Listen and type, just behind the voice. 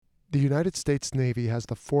The United States Navy has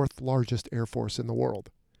the fourth largest air force in the world,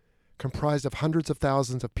 comprised of hundreds of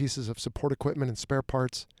thousands of pieces of support equipment and spare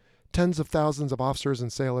parts, tens of thousands of officers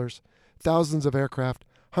and sailors, thousands of aircraft,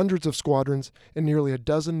 hundreds of squadrons, and nearly a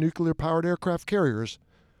dozen nuclear-powered aircraft carriers.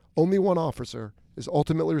 Only one officer is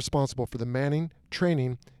ultimately responsible for the manning,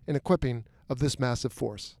 training, and equipping of this massive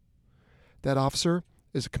force. That officer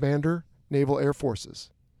is Commander, Naval Air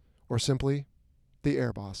Forces, or simply the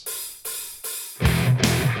Airboss.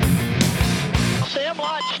 Sam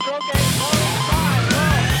Lodge, stroke 8, 5,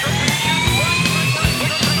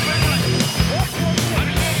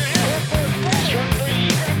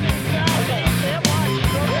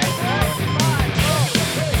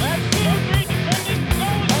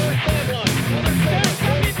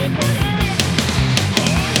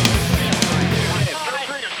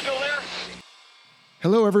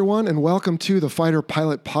 Hello, everyone, and welcome to the Fighter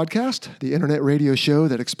Pilot Podcast, the internet radio show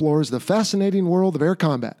that explores the fascinating world of air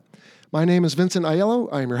combat. My name is Vincent Aiello.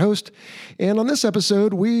 I am your host, and on this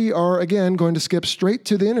episode, we are again going to skip straight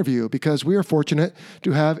to the interview because we are fortunate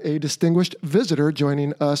to have a distinguished visitor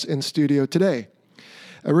joining us in studio today.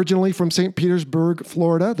 Originally from St. Petersburg,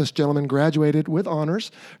 Florida, this gentleman graduated with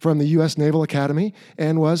honors from the U.S. Naval Academy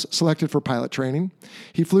and was selected for pilot training.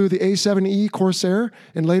 He flew the A-7E Corsair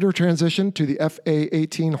and later transitioned to the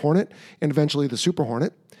FA-18 Hornet and eventually the Super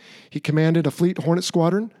Hornet. He commanded a Fleet Hornet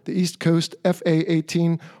Squadron, the East Coast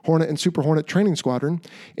FA-18 Hornet and Super Hornet Training Squadron,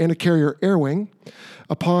 and a Carrier Air Wing.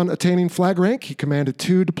 Upon attaining flag rank, he commanded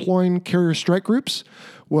 2 deploying carrier strike groups,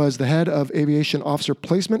 was the head of aviation officer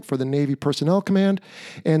placement for the Navy Personnel Command,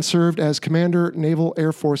 and served as Commander, Naval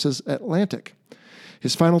Air Forces Atlantic.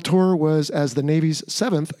 His final tour was as the Navy's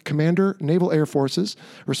 7th Commander, Naval Air Forces,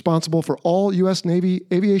 responsible for all U.S. Navy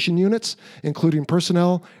aviation units, including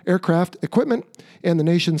personnel, aircraft, equipment, and the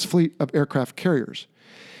nation's fleet of aircraft carriers.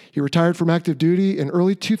 He retired from active duty in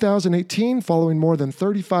early 2018 following more than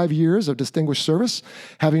 35 years of distinguished service,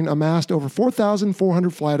 having amassed over 4,400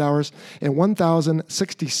 flight hours and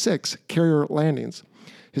 1,066 carrier landings.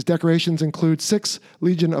 His decorations include 6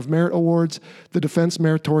 Legion of Merit Awards, the Defense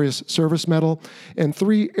Meritorious Service Medal, and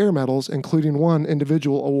 3 Air Medals, including 1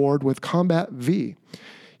 individual award with Combat V.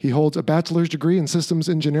 He holds a bachelor's degree in systems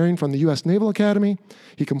engineering from the U.S. Naval Academy.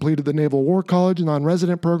 He completed the Naval War College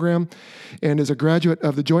non-resident program and is a graduate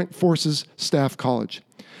of the Joint Forces Staff College.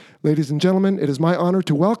 Ladies and gentlemen, it is my honor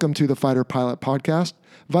to welcome to the Fighter Pilot Podcast,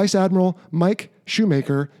 Vice Admiral Mike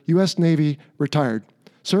Shoemaker, U.S. Navy, retired.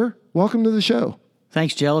 Sir, welcome to the show.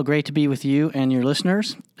 Thanks, Jello. Great to be with you and your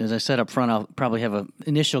listeners. As I said up front, I'll probably have an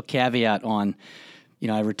initial caveat on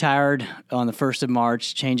I retired on the 1st of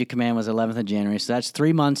March. Change of command was 11th of January. So that's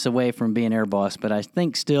 3 months away from being Airboss, but I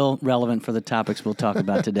think still relevant for the topics we'll talk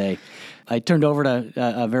about today. I turned over to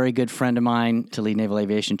a very good friend of mine to lead Naval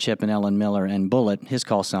Aviation, Chip and Ellen Miller, and Bullet, his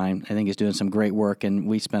call sign, I think is doing some great work, and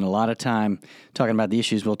we spent a lot of time talking about the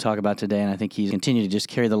issues we'll talk about today, and I think he's continued to just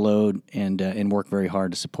carry the load and work very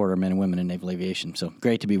hard to support our men and women in naval aviation. So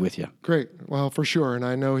great to be with you. Great. Well, for sure, and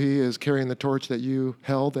I know he is carrying the torch that you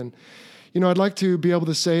held, and I'd like to be able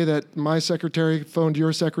to say that my secretary phoned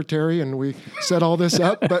your secretary and we set all this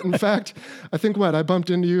up. But in fact, I think I bumped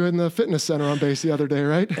into you in the fitness center on base the other day,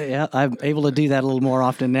 right? Yeah, I'm able to do that a little more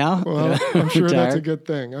often now. Well, I'm sure that's a good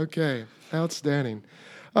thing. Okay, outstanding.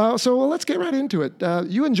 So let's get right into it.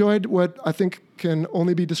 You enjoyed what I think can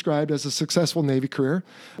only be described as a successful Navy career.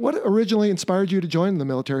 What originally inspired you to join the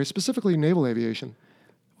military, specifically naval aviation?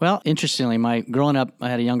 Well, interestingly, growing up, I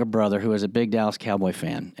had a younger brother who was a big Dallas Cowboy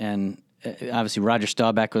fan, and obviously, Roger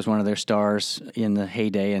Staubach was one of their stars in the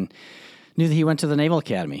heyday and knew that he went to the Naval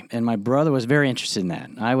Academy. And my brother was very interested in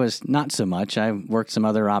that. I was not so much. I worked some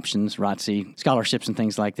other options, ROTC, scholarships and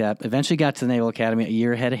things like that. Eventually got to the Naval Academy a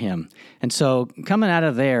year ahead of him. And so coming out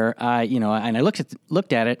of there, I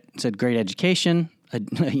looked at it and said, great education,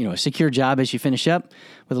 a secure job as you finish up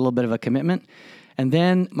with a little bit of a commitment. And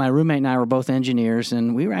then my roommate and I were both engineers,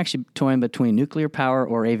 and we were actually toying between nuclear power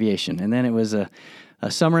or aviation. And then it was a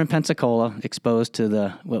summer in Pensacola, exposed to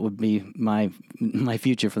what would be my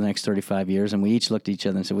future for the next 35 years, and we each looked at each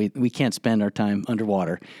other and said, we can't spend our time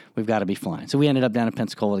underwater. We've got to be flying. So we ended up down in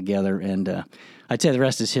Pensacola together, and I'd say the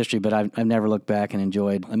rest is history, but I've never looked back and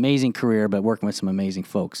enjoyed an amazing career, but working with some amazing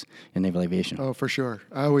folks in naval aviation. Oh, for sure.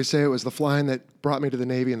 I always say it was the flying that brought me to the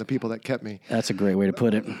Navy and the people that kept me. That's a great way to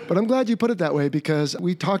put it. But I'm glad you put it that way because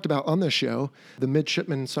we talked about on this show the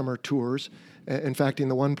midshipman summer tours. In fact,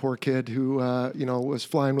 the one poor kid who, was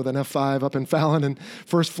flying with an F-5 up in Fallon and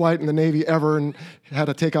first flight in the Navy ever and had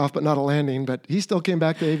a takeoff but not a landing, but he still came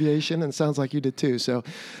back to aviation, and it sounds like you did too. So,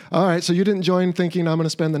 all right, so you didn't join thinking I'm going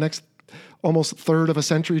to spend the next almost third of a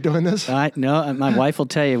century doing this? No, my wife will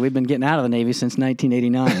tell you we've been getting out of the Navy since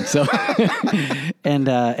 1989. So,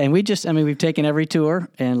 and we've taken every tour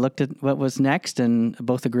and looked at what was next, and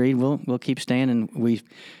both agreed we'll keep staying. And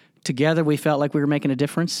together we felt like we were making a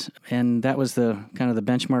difference, and that was the kind of the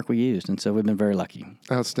benchmark we used. And so we've been very lucky.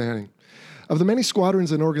 Outstanding. Of the many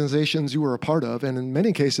squadrons and organizations you were a part of, and in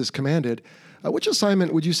many cases commanded, which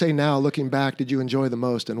assignment would you say now, looking back, did you enjoy the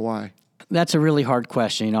most, and why? That's a really hard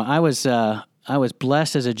question. You know, I was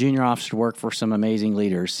blessed as a junior officer to work for some amazing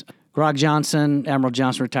leaders. Grog Johnson, Admiral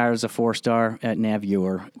Johnson, retired as a 4-star at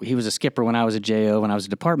NavUR. He was a skipper when I was a JO. When I was a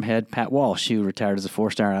department head, Pat Walsh, who retired as a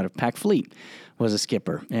 4-star out of Pac Fleet, was a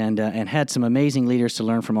skipper, and had some amazing leaders to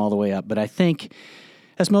learn from all the way up. But I think,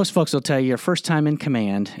 as most folks will tell you, your first time in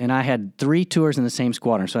command, and I had 3 tours in the same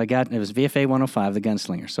squadron. So it was VFA 105, the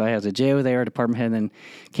gunslinger. So I was a JO there, department head, and then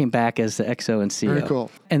came back as the XO and CO. Very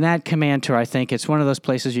cool. And that command tour, I think it's one of those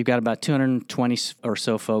places you've got about 220 or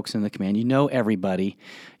so folks in the command. You know everybody.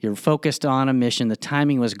 You're focused on a mission. The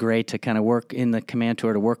timing was great to kind of work in the command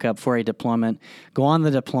tour, to work up for a deployment, go on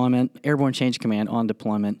the deployment, airborne change command on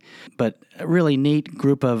deployment. But a really neat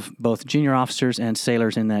group of both junior officers and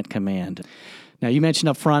sailors in that command. Now, you mentioned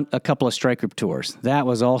up front a couple of strike group tours. That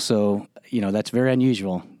was also, that's very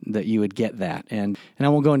unusual that you would get that. And I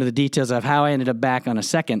won't go into the details of how I ended up back on a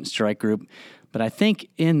second strike group, but I think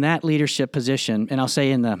in that leadership position, and I'll say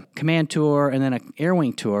in the command tour and then an air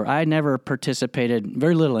wing tour, I never participated,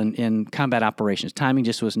 very little in combat operations. Timing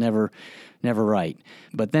just was never right.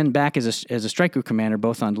 But then back as a strike group commander,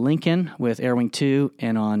 both on Lincoln with Air Wing 2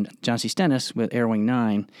 and on John C. Stennis with Air Wing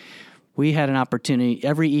 9, we had an opportunity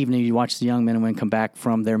every evening. You watch the young men and women come back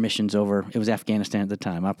from their missions over. It was Afghanistan at the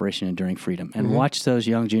time, Operation Enduring Freedom, and watch those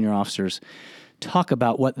young junior officers talk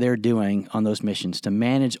about what they're doing on those missions to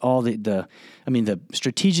manage all the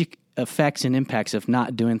strategic effects and impacts of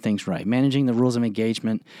not doing things right, managing the rules of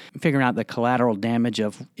engagement, figuring out the collateral damage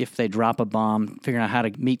of if they drop a bomb, figuring out how to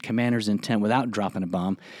meet commander's intent without dropping a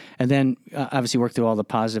bomb, and then obviously work through all the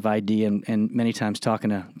positive ID and many times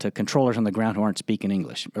talking to controllers on the ground who aren't speaking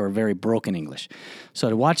English or very broken English. So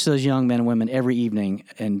to watch those young men and women every evening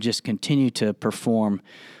and just continue to perform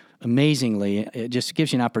amazingly, it just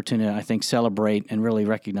gives you an opportunity, I think, celebrate and really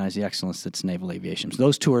recognize the excellence that's naval aviation. So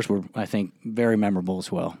those tours were, I think, very memorable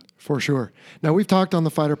as well. For sure. Now, we've talked on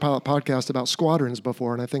the Fighter Pilot podcast about squadrons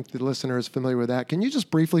before, and I think the listener is familiar with that. Can you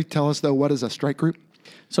just briefly tell us, though, what is a strike group?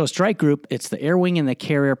 So a strike group, it's the air wing and the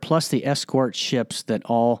carrier plus the escort ships that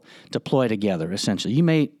all deploy together, essentially. You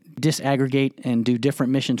may disaggregate and do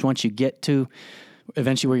different missions once you get to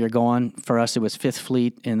eventually where you're going. For us, it was 5th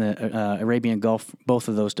Fleet in the Arabian Gulf, both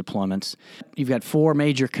of those deployments. You've got 4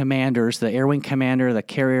 major commanders, the air wing commander, the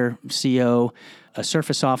carrier CO, a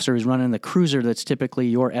surface officer who's running the cruiser that's typically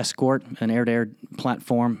your escort, an air-to-air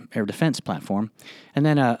platform, air defense platform, and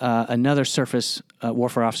then another surface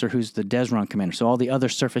warfare officer who's the DESRON commander, so all the other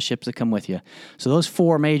surface ships that come with you. So those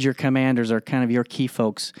 4 major commanders are kind of your key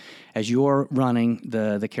folks as you're running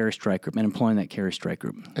the carrier strike group and employing that carrier strike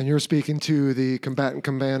group. And you're speaking to the combatant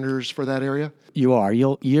commanders for that area? You are.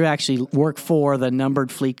 You actually work for the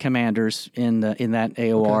numbered fleet commanders in that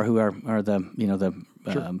AOR, who are the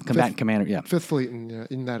combatant commander. Yeah, 5th Fleet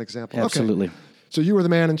in that example. Absolutely. Okay. So you were the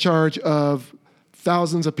man in charge of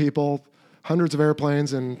thousands of people, hundreds of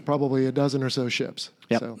airplanes, and probably a dozen or so ships.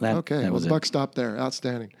 Yep. So, that was the buck stopped there.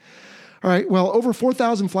 Outstanding. All right. Well, over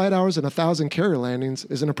 4,000 flight hours and 1,000 carrier landings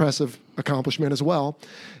is an impressive accomplishment as well.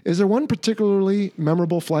 Is there one particularly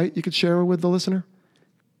memorable flight you could share with the listener?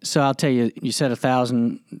 So I'll tell you, you said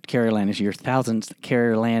 1,000 carrier landings. Your 1,000th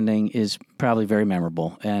carrier landing is probably very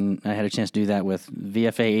memorable, and I had a chance to do that with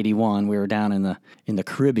VFA 81. We were down in the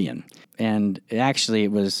Caribbean, and actually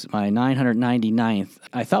it was my 999th.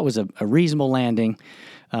 I thought was a reasonable landing.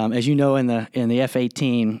 As you know, in the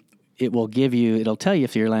F-18, it'll tell you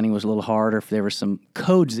if your landing was a little hard or if there were some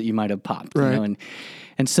codes that you might have popped. Right.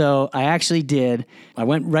 And so I actually did. I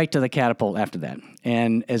went right to the catapult after that.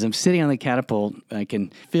 And as I'm sitting on the catapult, I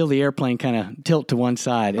can feel the airplane kind of tilt to one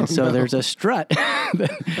side. And there's a strut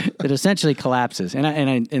that essentially collapses. And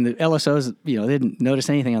the LSOs, they didn't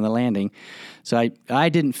notice anything on the landing. So I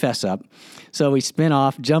didn't fess up. So we spin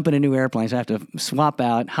off, jump in a new airplane. So I have to swap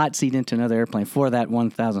out, hot seat into another airplane for that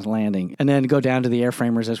 1,000th landing. And then go down to the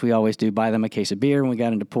airframers, as we always do, buy them a case of beer when we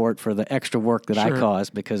got into port for the extra work that I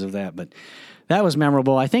caused because of that. But that was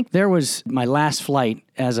memorable. I think my last flight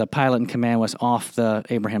as a pilot in command was off the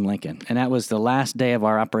Abraham Lincoln. And that was the last day of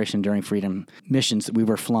our Operation Enduring Freedom missions that we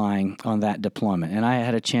were flying on that deployment. And I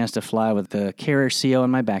had a chance to fly with the carrier CO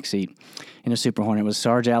in my backseat in a Super Hornet. It was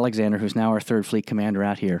Sarge Alexander, who's now our 3rd Fleet commander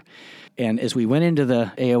out here. And as we went into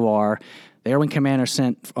the AOR, The Air Wing commander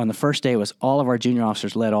sent on the first day was all of our junior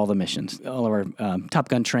officers led all the missions. All of our Top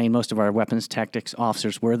Gun trained, most of our weapons tactics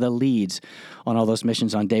officers were the leads on all those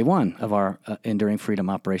missions on day one of our Enduring Freedom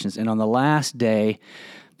operations. And on the last day,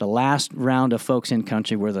 the last round of folks in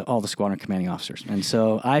country were all the squadron commanding officers. And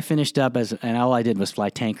so I finished up and all I did was fly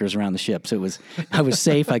tankers around the ship. So I was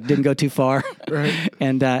safe. I didn't go too far. Right.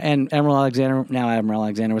 And Admiral Alexander, now Admiral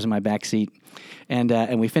Alexander, was in my back seat.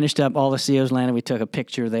 And we finished up, all the COs landed. We took a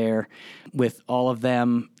picture there with all of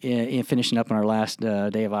them in finishing up on our last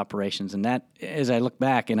day of operations. And that, as I look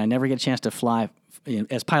back, and I never get a chance to fly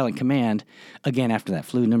as pilot in command again after that.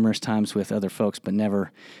 Flew numerous times with other folks, but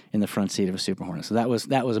never in the front seat of a Super Hornet. So that was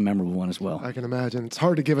a memorable one as well. I can imagine. It's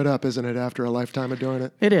hard to give it up, isn't it, after a lifetime of doing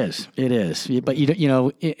it? It is. But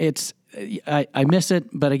I miss it.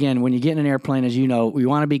 But again, when you get in an airplane, as you know, you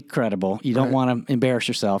want to be credible. You don't want to embarrass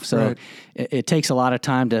yourself. So it takes a lot of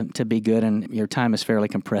time to be good, and your time is fairly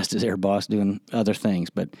compressed as Airboss doing other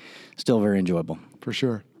things, but still very enjoyable. For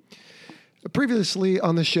sure. Previously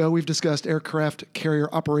on the show, we've discussed aircraft carrier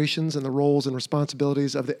operations and the roles and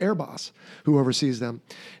responsibilities of the Airboss, who oversees them.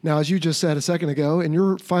 Now, as you just said a second ago, in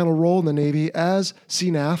your final role in the Navy as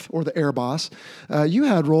CNAF, or the Airboss, you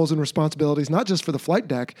had roles and responsibilities not just for the flight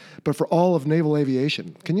deck, but for all of naval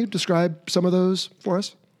aviation. Can you describe some of those for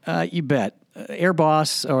us? You bet.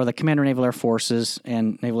 Airboss, or the Commander of Naval Air Forces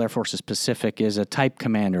and Naval Air Forces Pacific, is a type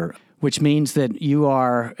commander, which means that you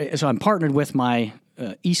are. So I'm partnered with my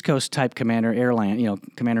East Coast type commander,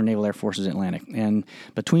 Commander of Naval Air Forces Atlantic. And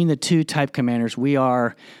between the two type commanders, we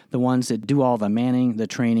are the ones that do all the manning, the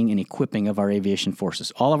training, and equipping of our aviation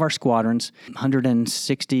forces. All of our squadrons,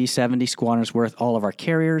 160, 70 squadrons worth, all of our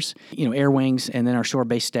carriers, air wings, and then our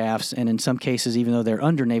shore-based staffs. And in some cases, even though they're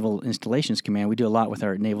under Naval Installations Command, we do a lot with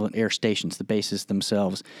our naval air stations, the bases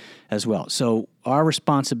themselves as well. So our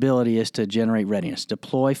responsibility is to generate readiness,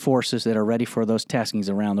 deploy forces that are ready for those taskings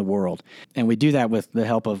around the world. And we do that with the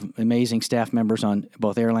help of amazing staff members on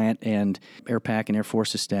both Airland and AirPac and Air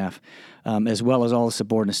Forces staff, as well as all the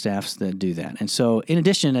subordinate staffs that do that. And so in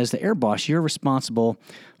addition, as the Airboss, you're responsible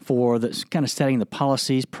for the kind of setting the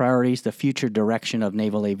policies, priorities, the future direction of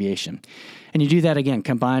naval aviation. And you do that, again,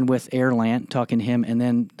 combined with Airland, talking to him. And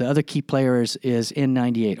then the other key player is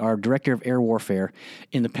N98, our Director of Air Warfare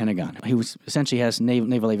in the Pentagon, who essentially has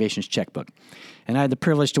Naval Aviation's checkbook. And I had the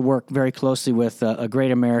privilege to work very closely with a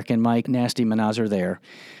great American, Mike Nasty Manazar there.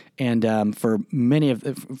 And for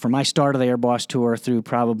my start of the Airboss tour through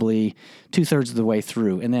probably 2/3 of the way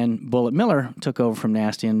through. And then Bullet Miller took over from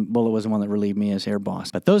Nasty, and Bullet was the one that relieved me as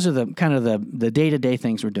Airboss. But those are the kind of the day-to-day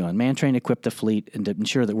things we're doing. Man, train, equip the fleet, and to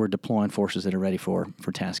ensure that we're deploying forces that are ready for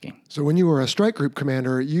tasking. So when you were a strike group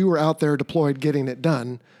commander, you were out there deployed getting it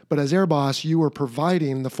done. But as Airboss, you were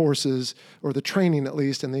providing the forces, or the training at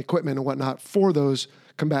least, and the equipment and whatnot for those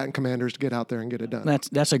combatant commanders to get out there and get it done.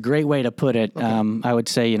 That's a great way to put it. Okay. I would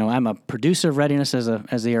say, I'm a producer of readiness as the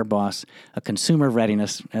Airboss, a consumer of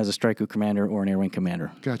readiness as a strike group commander or an air wing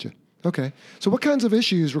commander. Gotcha. Okay. So what kinds of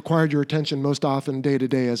issues required your attention most often day to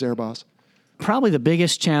day as Airboss? Probably the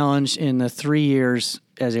biggest challenge in the 3 years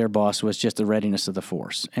as Airboss was just the readiness of the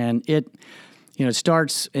force. And it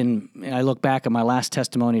starts I look back at my last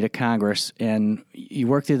testimony to Congress, and you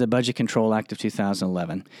work through the Budget Control Act of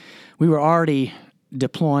 2011. We were already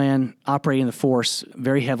deploying, operating the force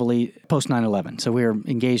very heavily post 9/11. So we were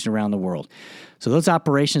engaged around the world. So those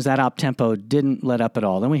operations, that op tempo didn't let up at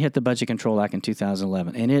all. Then we hit the Budget Control Act in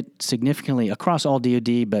 2011, and it significantly, across all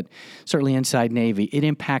DoD, but certainly inside Navy, it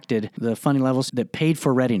impacted the funding levels that paid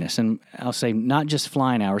for readiness. And I'll say not just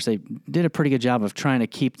flying hours. They did a pretty good job of trying to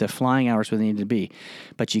keep the flying hours where they needed to be.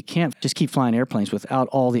 But you can't just keep flying airplanes without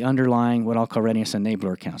all the underlying, what I'll call readiness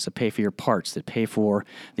enabler accounts that pay for your parts, that pay for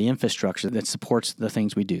the infrastructure that supports the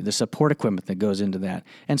things we do, the support equipment that goes into that,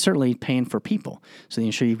 and certainly paying for people so you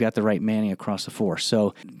ensure you've got the right manning across the force.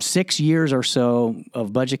 So 6 years or so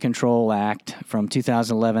of Budget Control Act from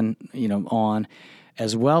 2011, on,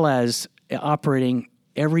 as well as operating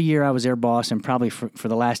every year I was Airboss, and probably for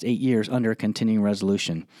the last 8 years under a continuing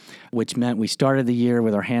resolution, which meant we started the year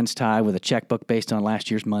with our hands tied with a checkbook based on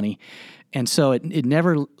last year's money. And so it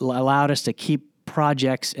never allowed us to keep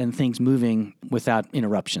projects and things moving without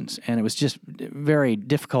interruptions. And it was just a very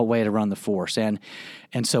difficult way to run the force. And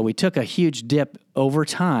so we took a huge dip over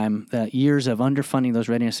time, years of underfunding those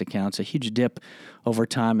readiness accounts, a huge dip over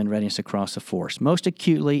time in readiness across the force, most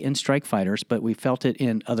acutely in strike fighters, but we felt it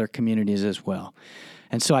in other communities as well.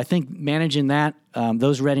 And so I think managing that,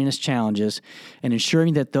 those readiness challenges, and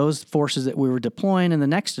ensuring that those forces that we were deploying and the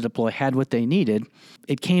next to deploy had what they needed,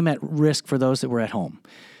 it came at risk for those that were at home.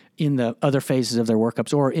 in the other phases of their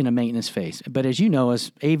workups or in a maintenance phase. But as you know,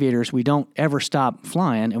 as aviators, we don't ever stop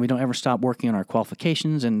flying and we don't ever stop working on our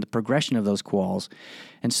qualifications and the progression of those quals.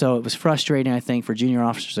 And so it was frustrating, I think, for junior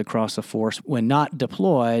officers across the force when not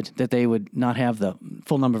deployed that they would not have the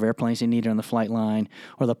full number of airplanes they needed on the flight line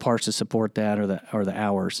or the parts to support that or the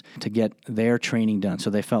hours to get their training done.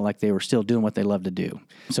 So they felt like they were still doing what they love to do.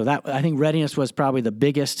 So that, I think, readiness was probably the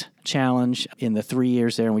biggest challenge in the 3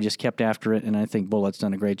 years there, and we just kept after it. And I think Bullett's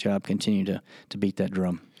done a great job continuing to beat that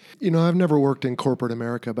drum. You know, I've never worked in corporate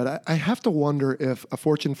America, but I have to wonder if a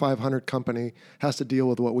Fortune 500 company has to deal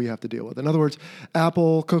with what we have to deal with. In other words,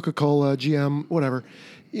 Apple, Coca-Cola, GM, whatever,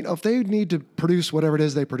 you know, if they need to produce whatever it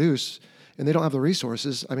is they produce and they don't have the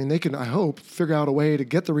resources, I mean, they can, I hope, figure out a way to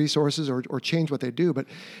get the resources or change what they do. But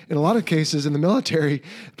in a lot of cases in the military,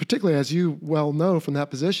 particularly as you well know from that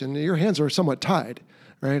position, your hands are somewhat tied,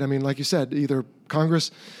 right? I mean, like you said, either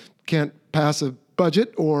Congress can't pass a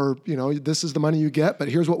budget or, you know, this is the money you get, but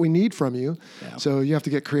here's what we need from you. Yeah. So you have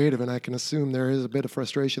to get creative, and I can assume there is a bit of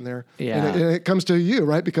frustration there. Yeah. And it comes to you,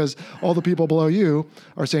 right? Because all the people below you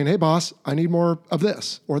are saying, hey, boss, I need more of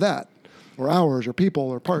this or that, or hours or people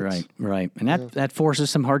or parts. Right. And that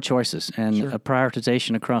forces some hard choices and a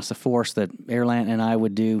prioritization across the force that Airland and I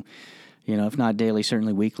would do, you know, if not daily,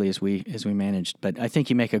 certainly weekly as we managed. But I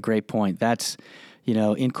think you make a great point. That's, you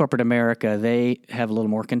know, in corporate America, they have a little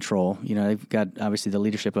more control. You know, they've got obviously the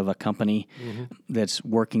leadership of a company that's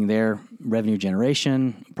working their revenue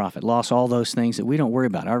generation, profit loss, all those things that we don't worry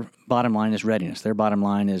about. Our bottom line is readiness. Their bottom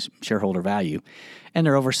line is shareholder value. And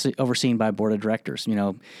they're overseen by a board of directors. You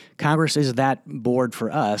know, Congress is that board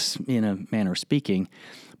for us, in a manner of speaking.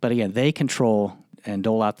 But again, they control and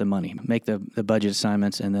dole out the money, make the budget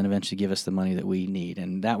assignments, and then eventually give us the money that we need.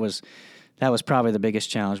 And that was probably the biggest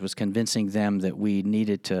challenge, was convincing them that we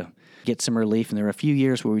needed to get some relief. And there were a few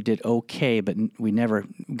years where we did okay, but we never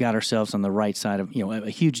got ourselves on the right side of, you know, a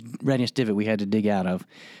huge readiness divot we had to dig out of.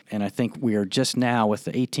 And I think we are just now with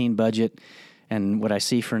the 18 budget and what I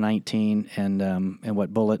see for 19 and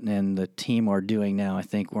what Bullitt and the team are doing now, I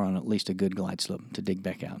think we're on at least a good glide slope to dig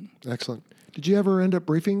back out. Excellent. Did you ever end up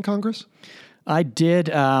briefing Congress? I did.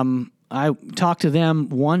 I talked to them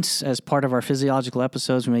once as part of our physiological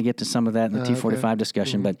episodes. We may get to some of that in the T-45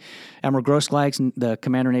 discussion. But Admiral Grossglags, the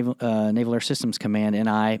Commander Naval Air Systems Command, and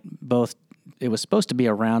I both, it was supposed to be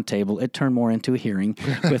a round table. It turned more into a hearing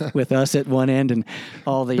with us at one end and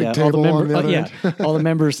all the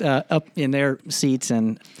members up in their seats.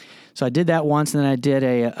 And so I did that once, and then I did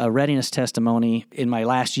a readiness testimony in my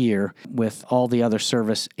last year with all the other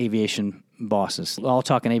service aviation bosses, all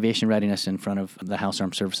talking aviation readiness in front of the House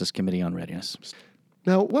Armed Services Committee on Readiness.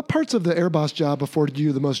 Now, what parts of the Airboss job afforded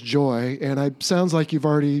you the most joy? And it sounds like you've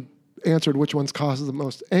already answered which ones causes the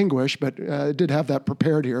most anguish, but I did have that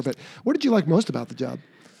prepared here. But what did you like most about the job?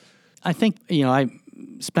 I think, you know, I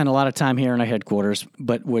spent a lot of time here in our headquarters,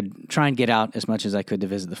 but would try and get out as much as I could to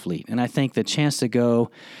visit the fleet. And I think the chance to go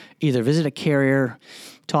either visit a carrier,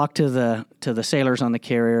 talk to the sailors on the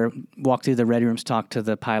carrier, walk through the ready rooms, talk to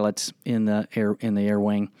the pilots in the air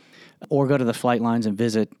wing, or go to the flight lines and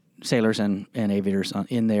visit sailors and aviators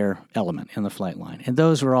in their element in the flight line. And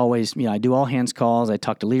those were always, you know, I do all hands calls. I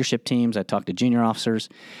talk to leadership teams. I talk to junior officers.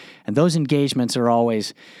 And those engagements are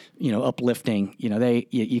always, you know, uplifting. You know,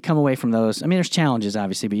 you come away from those. I mean, there's challenges,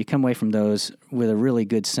 obviously, but you come away from those with a really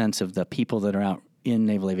good sense of the people that are out in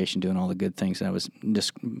naval aviation doing all the good things that I was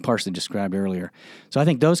partially described earlier. So I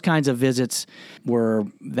think those kinds of visits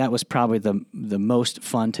was probably the most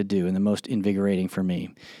fun to do and the most invigorating for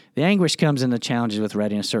me. The anguish comes in the challenges with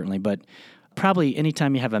readiness, certainly, but probably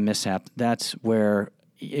anytime you have a mishap, that's where,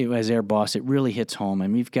 as Airboss, it really hits home.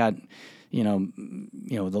 And we've got, you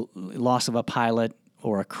know, the loss of a pilot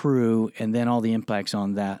or a crew, and then all the impacts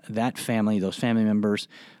on that family, those family members,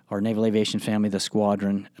 our naval aviation family, the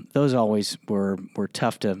squadron. Those always were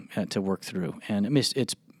tough to work through, and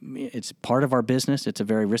it's part of our business. It's a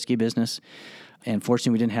very risky business, and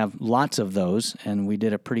fortunately, we didn't have lots of those, and we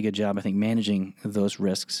did a pretty good job, I think, managing those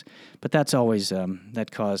risks. But that's always that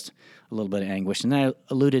caused a little bit of anguish, and I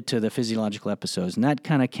alluded to the physiological episodes, and that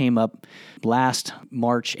kind of came up last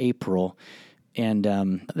March, April. And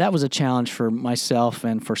that was a challenge for myself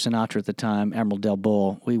and for Sinatra at the time, Admiral Del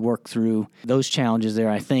Bull. We worked through those challenges there.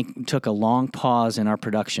 I think took a long pause in our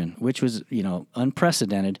production, which was, you know,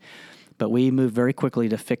 unprecedented. But we moved very quickly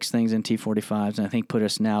to fix things in T-45s, and I think put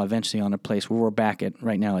us now eventually on a place where we're back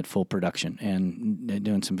right now at full production and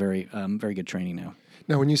doing some very good training now.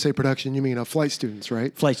 Now, when you say production, you mean flight students,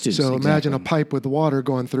 right? Flight students, So exactly. Imagine a pipe with the water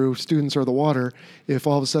going through, students or the water. If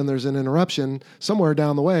all of a sudden there's an interruption, somewhere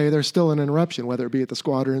down the way, there's still an interruption, whether it be at the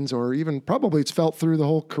squadrons or even probably it's felt through the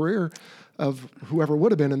whole career of whoever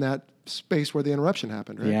would have been in that space where the interruption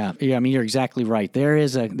happened, right? Yeah. I mean, you're exactly right.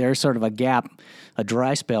 There's sort of a gap, a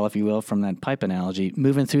dry spell, if you will, from that pipe analogy,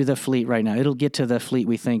 moving through the fleet right now. It'll get to the fleet,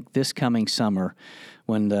 we think, this coming summer,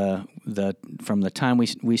 when from the time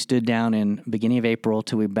we stood down in beginning of April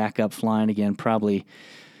till we back up flying again, probably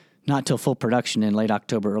not till full production in late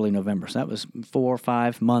October, early November. So that was 4 or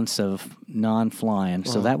 5 months of non-flying.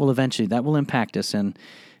 Wow. So that will impact us, and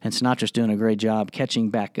Sinatra's doing a great job catching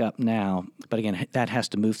back up now. But again, that has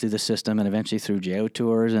to move through the system and eventually through JO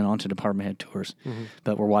tours and onto department head tours. Mm-hmm.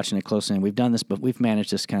 But we're watching it closely, and we've done this, but we've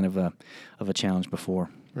managed this kind of a challenge before.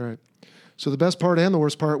 Right. So the best part and the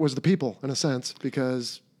worst part was the people, in a sense,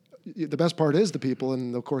 because the best part is the people,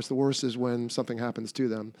 and of course the worst is when something happens to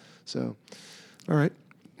them. So, all right.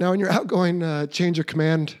 Now, in your outgoing change of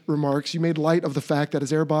command remarks, you made light of the fact that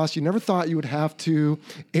as Airboss, you never thought you would have to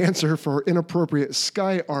answer for inappropriate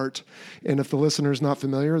sky art. And if the listener's not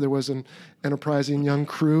familiar, there was an enterprising young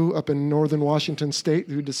crew up in northern Washington state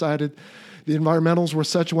who decided the environmentals were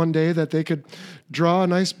such one day that they could draw a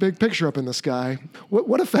nice big picture up in the sky.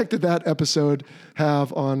 What effect did that episode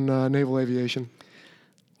have on naval aviation?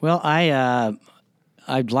 Well,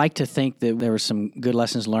 I'd like to think that there were some good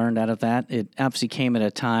lessons learned out of that. It obviously came at a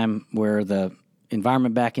time where the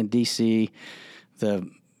environment back in D.C., the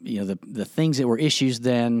things that were issues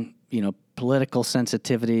then, political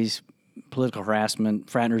sensitivities, political harassment,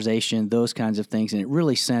 fraternization, those kinds of things, and it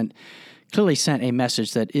really clearly sent a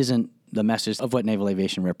message that isn't the message of what naval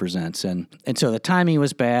aviation represents, and so the timing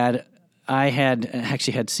was bad. I had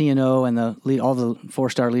CNO and all the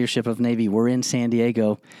 4-star leadership of Navy were in San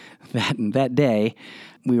Diego that day.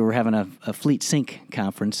 We were having a Fleet Sync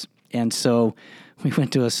conference, and so we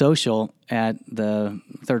went to a social at the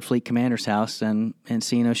 3rd Fleet Commander's house, and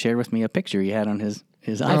CNO shared with me a picture he had on his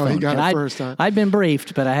iPhone. Oh, he got it first, huh? I'd been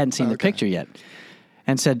briefed, but I hadn't seen the picture yet.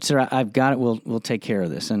 And said, "Sir, I've got it. We'll take care of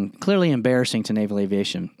this." And clearly embarrassing to naval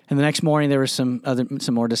aviation. And the next morning there was some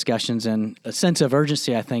more discussions and a sense of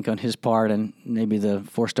urgency, I think, on his part and maybe the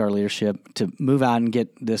 4-star leadership to move out and get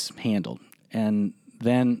this handled. And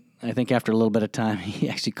then I think after a little bit of time, he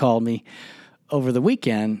actually called me over the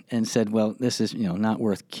weekend and said, "Well, this is not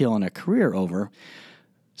worth killing a career over.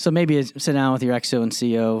 So maybe sit down with your XO and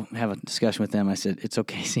CO, have a discussion with them." I said, "It's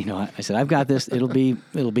okay, I said, "I've got this. It'll be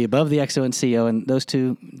above the XO and CO." And those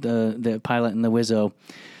two, the pilot and the Wizzo,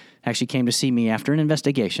 actually came to see me after an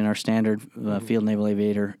investigation, our standard Field Naval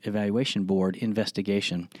Aviator Evaluation Board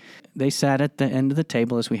investigation. They sat at the end of the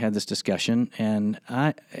table as we had this discussion, and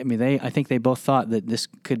I think they both thought that this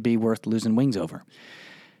could be worth losing wings over.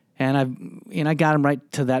 And I got him right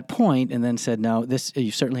to that point, and then said, "No,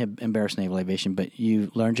 you certainly have embarrassed naval aviation, but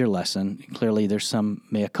you learned your lesson. Clearly, there's some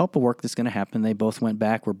mea culpa work that's going to happen." They both went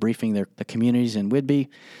back, were briefing the communities in Whidbey.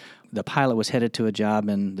 The pilot was headed to a job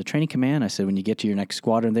in the training command. I said, "When you get to your next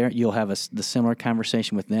squadron there, you'll have the similar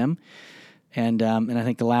conversation with them." And I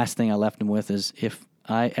think the last thing I left him with is, if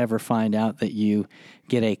I ever find out that you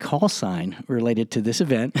get a call sign related to this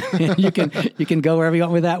event, you can go wherever you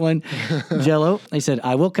want with that one, Jello. I said,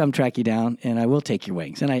 "I will come track you down and I will take your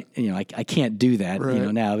wings." And I can't do that,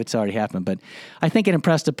 right. Now it's already happened. But I think it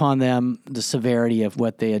impressed upon them the severity of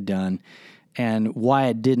what they had done and why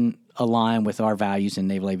it didn't align with our values in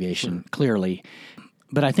naval aviation, clearly.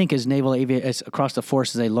 But I think as across the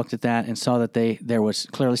forces, they looked at that and saw that there was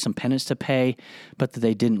clearly some penance to pay, but that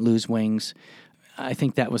they didn't lose wings. I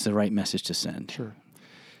think that was the right message to send. Sure.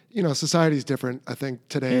 Society's different, I think,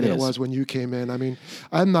 today than it was when you came in. I mean,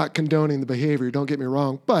 I'm not condoning the behavior, don't get me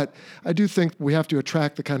wrong, but I do think we have to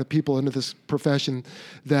attract the kind of people into this profession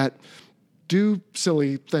that do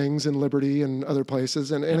silly things in Liberty and other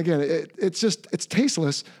places. And again, it's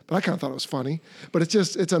tasteless, but I kind of thought it was funny. But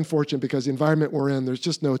it's unfortunate because the environment we're in, there's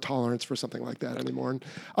just no tolerance for something like that anymore. And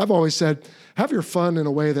I've always said, have your fun in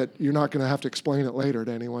a way that you're not going to have to explain it later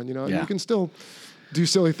to anyone. You can still do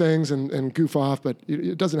silly things and goof off, but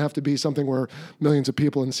it doesn't have to be something where millions of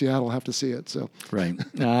people in Seattle have to see it. So right.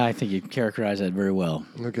 I think you characterize that very well.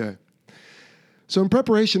 Okay. So in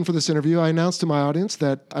preparation for this interview, I announced to my audience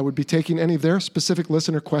that I would be taking any of their specific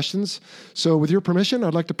listener questions. So with your permission,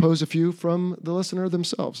 I'd like to pose a few from the listener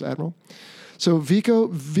themselves, Admiral. So Vico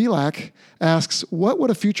Vilak asks, what would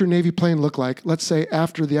a future Navy plane look like, let's say,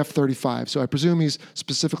 after the F-35? So I presume he's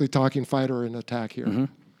specifically talking fighter and attack here. Mm-hmm.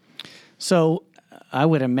 So I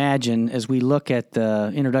would imagine, as we look at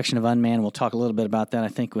the introduction of unmanned, we'll talk a little bit about that, I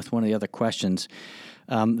think, with one of the other questions,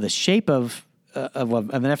 the shape of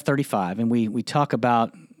an F-35, and we talk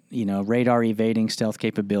about radar evading stealth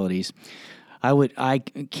capabilities. I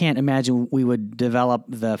can't imagine we would develop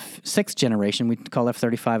the sixth generation. We call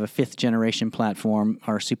F-35 a fifth generation platform.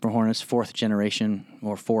 Our Super Hornets, fourth generation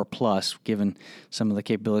or 4+, given some of the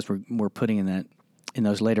capabilities we're putting in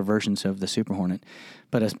those later versions of the Super Hornet.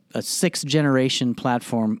 But a sixth generation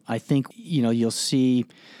platform, I think you'll see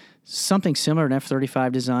something similar to an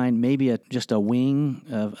F-35 design, maybe just a wing,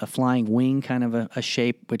 a flying wing kind of a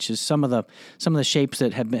shape, which is some of the shapes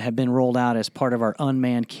that have been rolled out as part of our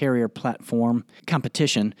unmanned carrier platform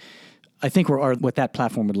competition. I think are what that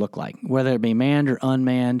platform would look like, whether it be manned or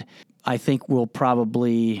unmanned. I think we'll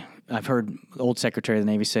probably. I've heard the old Secretary of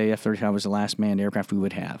the Navy say F-35 was the last manned aircraft we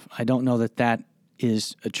would have. I don't know that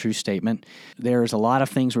is a true statement. There's a lot of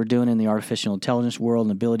things we're doing in the artificial intelligence world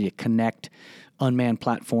and the ability to connect unmanned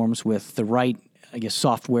platforms with the right,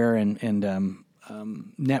 software and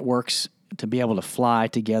networks to be able to fly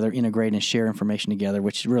together, integrate and share information together,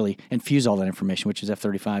 which really infuse all that information, which is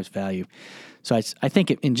F-35's value. So I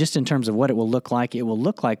think in terms of what it will look like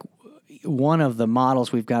one of the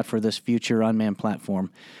models we've got for this future unmanned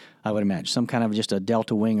platform. I would imagine some kind of just a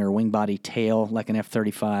delta wing or wing body tail like an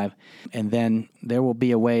F-35, and then there will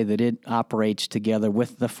be a way that it operates together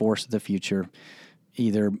with the force of the future,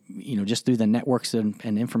 either just through the networks and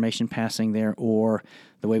information passing there, or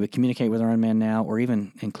the way we communicate with our unmanned now, or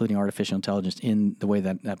even including artificial intelligence in the way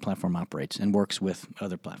that platform operates and works with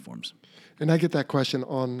other platforms. And I get that question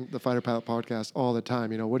on the Fighter Pilot podcast all the time.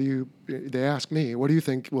 They ask me, what do you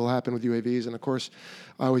think will happen with UAVs? And of course,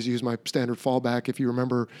 I always use my standard fallback. If you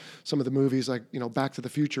remember some of the movies like, Back to the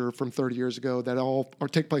Future from 30 years ago that all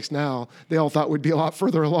take place now, they all thought we'd be a lot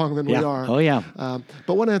further along than we are. Oh, yeah.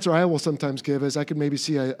 But one answer I will sometimes give is I could maybe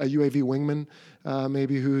see a UAV wingman,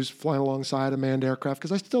 maybe who's flying alongside a manned aircraft,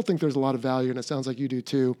 because I still think there's a lot of value, and it sounds like you do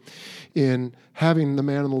too, in having the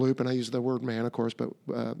man in the loop. And I use the word man, of course, but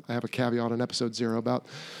I have a caveat on episode 0 about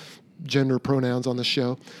gender pronouns on the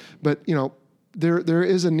show. But, there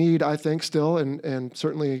is a need, I think, still, and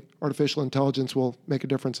certainly artificial intelligence will make a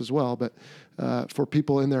difference as well, but for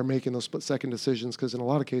people in there making those split-second decisions, because in a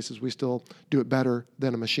lot of cases we still do it better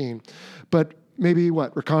than a machine. But maybe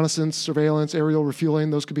reconnaissance, surveillance, aerial refueling,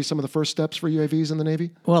 those could be some of the first steps for UAVs in the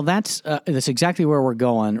Navy? Well, that's exactly where we're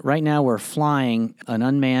going. Right now we're flying an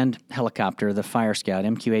unmanned helicopter, the Fire Scout,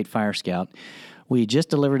 MQ-8 Fire Scout. We just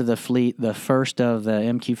delivered to the fleet the first of the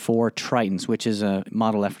MQ-4 Tritons, which is a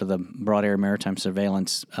model after the Broad Area Maritime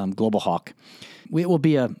Surveillance Global Hawk. It will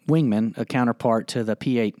be a wingman, a counterpart to the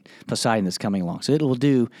P-8 Poseidon that's coming along. So it will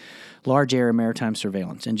do large area maritime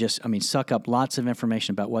surveillance and suck up lots of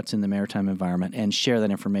information about what's in the maritime environment and share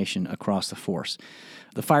that information across the force.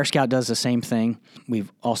 The Fire Scout does the same thing.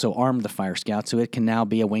 We've also armed the Fire Scout, so it can now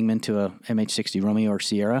be a wingman to a MH-60 Romeo or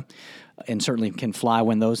Sierra, and certainly can fly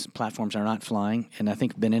when those platforms are not flying, and I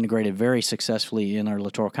think been integrated very successfully in our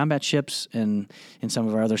littoral combat ships and in some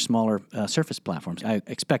of our other smaller surface platforms. I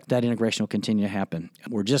expect that integration will continue to happen.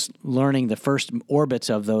 We're just learning the first orbits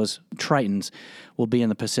of those Tritons will be in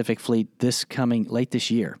the Pacific Fleet late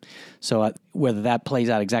this year. So whether that plays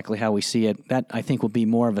out exactly how we see it, that I think will be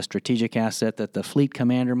more of a strategic asset that the fleet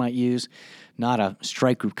commander might use, not a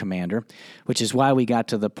strike group commander, which is why we got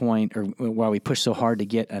to the point, or why we pushed so hard to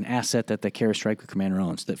get an asset that the carrier strike group commander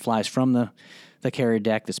owns, that flies from the carrier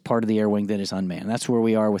deck, that's part of the air wing, that is unmanned. That's where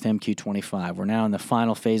we are with MQ-25. We're now in the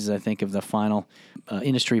final phases, I think, of the final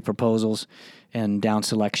industry proposals and down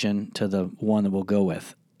selection to the one that we'll go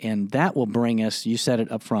with. And that will bring us, you said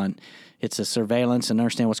it up front, it's a surveillance and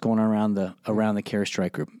understand what's going on around the carrier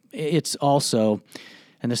strike group. It's also,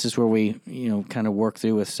 and this is where we kind of work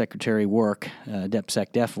through with Secretary Work,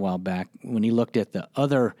 DepSecDef a while back, when he looked at the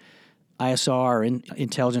other ISR and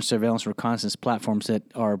intelligence, surveillance, reconnaissance platforms that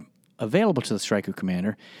are available to the strike group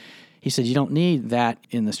commander. He said, you don't need that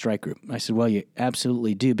in the strike group. I said, well, you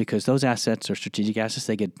absolutely do, because those assets are strategic assets.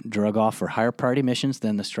 They get drug off for higher priority missions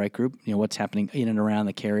than the strike group, what's happening in and around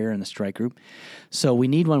the carrier and the strike group. So we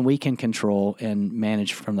need one we can control and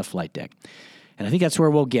manage from the flight deck. And I think that's where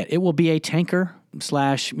we'll get. It will be a tanker /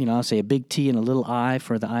 I'll say a big T and a little I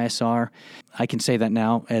for the ISR. I can say that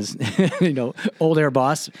now as, old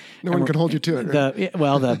Airboss. No one can hold you to it,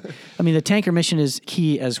 right? The tanker mission is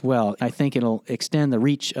key as well. I think it'll extend the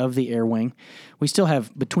reach of the air wing. We still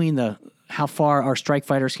have between how far our strike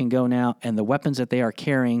fighters can go now and the weapons that they are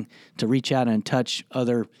carrying to reach out and touch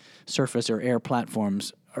other surface or air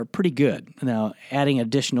platforms are pretty good. Now, adding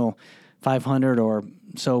additional 500 or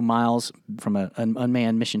so miles from an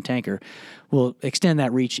unmanned mission tanker will extend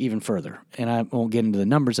that reach even further. And I won't get into the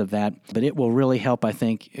numbers of that, but it will really help, I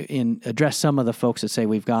think, in address some of the folks that say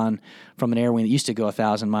we've gone from an air wing that used to go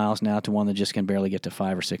 1,000 miles now to one that just can barely get to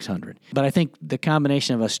 500 or 600. But I think the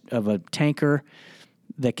combination of a tanker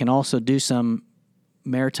that can also do some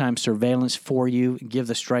maritime surveillance for you, give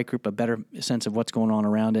the strike group a better sense of what's going on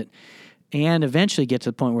around it, and eventually get to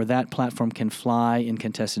the point where that platform can fly in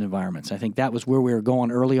contested environments. I think that was where we were going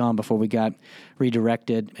early on before we got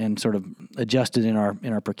redirected and sort of adjusted in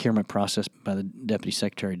our procurement process by the Deputy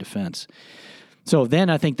Secretary of Defense. So then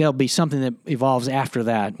I think there'll be something that evolves after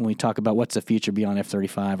that when we talk about what's the future beyond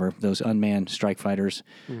F-35 or those unmanned strike fighters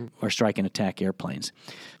or strike and attack airplanes.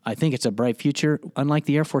 I think it's a bright future. Unlike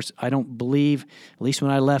the Air Force, I don't believe, at least when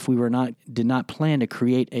I left, we did not plan to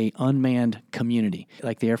create a unmanned community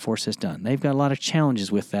like the Air Force has done. They've got a lot of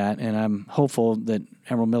challenges with that, and I'm hopeful that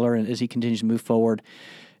Admiral Miller, as he continues to move forward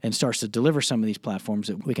and starts to deliver some of these platforms,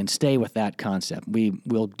 that we can stay with that concept. We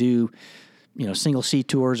will do single sea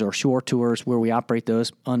tours or shore tours where we operate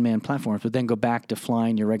those unmanned platforms, but then go back to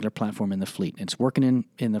flying your regular platform in the fleet. It's working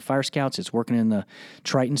in the Fire Scouts. It's working in the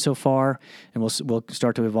Triton so far, and we'll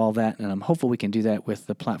start to evolve that. And I'm hopeful we can do that with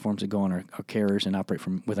the platforms that go on our carriers and operate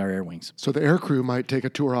with our air wings. So the air crew might take a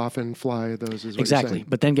tour off and fly those as well. Exactly,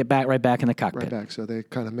 but then get right back in the cockpit. Right back, so they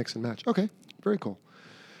kind of mix and match. Okay, very cool.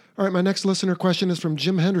 All right, my next listener question is from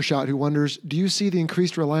Jim Hendershot, who wonders, do you see the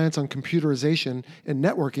increased reliance on computerization and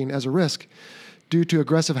networking as a risk due to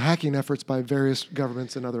aggressive hacking efforts by various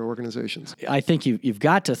governments and other organizations? I think you've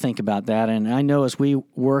got to think about that. And I know as we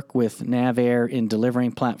work with NavAir in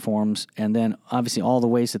delivering platforms, and then obviously all the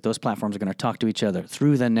ways that those platforms are going to talk to each other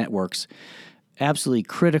through the networks, absolutely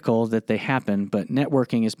critical that they happen, but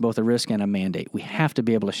networking is both a risk and a mandate. We have to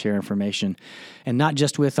be able to share information, and not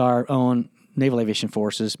just with our own Naval Aviation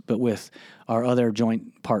Forces, but with our other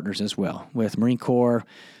joint partners as well, with Marine Corps,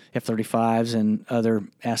 F-35s, and other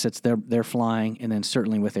assets they're flying, and then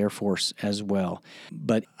certainly with Air Force as well.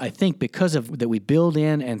 But I think because of that, we build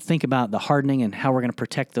in and think about the hardening and how we're going to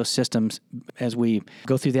protect those systems as we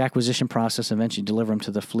go through the acquisition process and eventually deliver them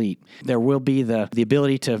to the fleet. There will be the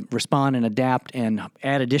ability to respond and adapt and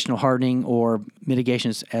add additional hardening or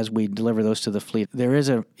mitigations as we deliver those to the fleet. There is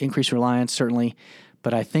an increased reliance, certainly,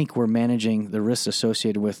 but I think we're managing the risks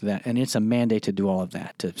associated with that, and it's a mandate to do all of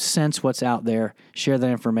that, to sense what's out there, share that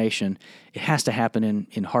information. It has to happen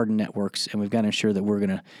in hardened networks, and we've got to ensure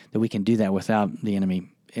that that we can do that without the enemy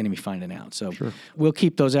finding out. So We'll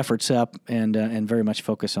keep those efforts up and very much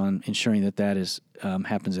focus on ensuring that is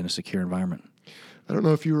happens in a secure environment. I don't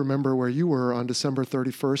know if you remember where you were on December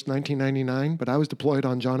 31st, 1999, but I was deployed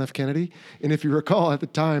on John F. Kennedy. And if you recall, at the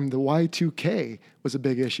time, the Y2K was a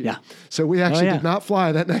big issue. Yeah. So we actually did not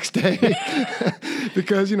fly that next day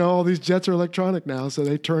because, all these jets are electronic now. So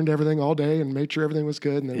they turned everything all day and made sure everything was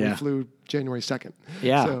good. And then we flew January 2nd.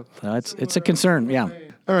 Yeah, so, it's a concern, yeah.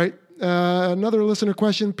 All right. Another listener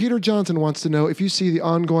question. Peter Johnson wants to know if you see the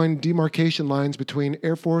ongoing demarcation lines between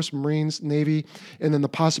Air Force, Marines, Navy, and then the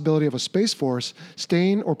possibility of a Space Force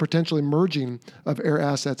staying or potentially merging of air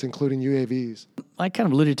assets, including UAVs. I kind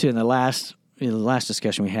of alluded to in the last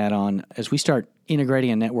discussion we had on as we start integrating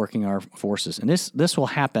and networking our forces. And this will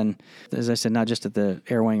happen, as I said, not just at the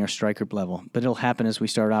air wing or strike group level, but it'll happen as we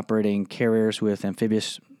start operating carriers with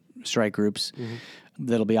amphibious strike groups. Mm-hmm.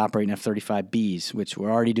 That'll be operating F-35Bs, which we're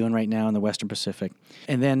already doing right now in the Western Pacific.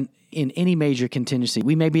 And then in any major contingency,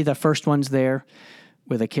 we may be the first ones there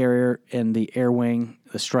with a carrier and the air wing,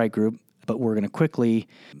 the strike group, but we're going to quickly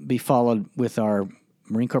be followed with our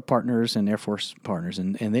Marine Corps partners and Air Force partners,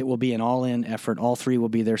 and it will be an all-in effort. All three will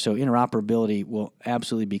be there, so interoperability will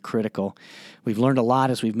absolutely be critical. We've learned a lot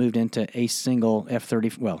as we've moved into a single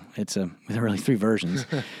F-30. Well, there are really three versions,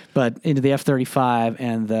 but into the F-35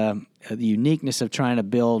 and the uniqueness of trying to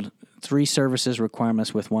build three services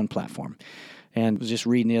requirements with one platform. And I was just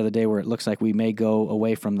reading the other day where it looks like we may go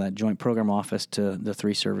away from that joint program office to the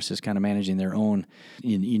three services kind of managing their own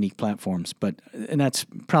unique platforms. And that's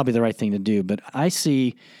probably the right thing to do. But I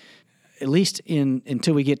see, at least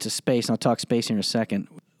until we get to space, and I'll talk space here in a second,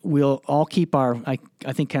 we'll all keep I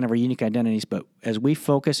think kind of our unique identities, but as we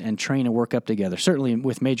focus and train and work up together, certainly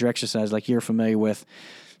with major exercise like you're familiar with,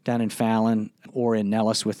 down in Fallon or in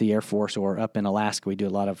Nellis with the Air Force or up in Alaska, we do a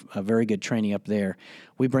lot of very good training up there.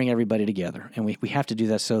 We bring everybody together, and we have to do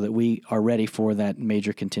that so that we are ready for that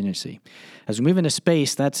major contingency. As we move into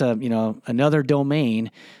space, that's another domain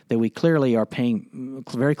that we clearly are paying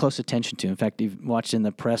very close attention to. In fact, you've watched in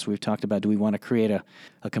the press, we've talked about, do we want to create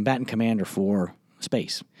a combatant commander for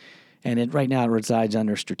space? And right now it resides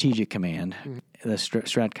under Strategic Command, the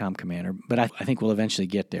Stratcom commander, but I think we'll eventually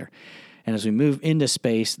get there. And as we move into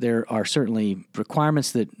space, there are certainly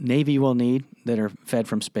requirements that Navy will need that are fed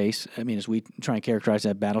from space. I mean, as we try and characterize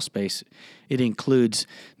that battle space, it includes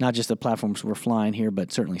not just the platforms we're flying here,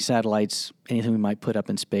 but certainly satellites, anything we might put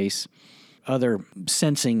up in space. other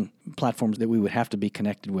sensing platforms that we would have to be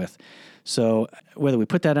connected with. So whether we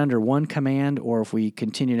put that under one command or if we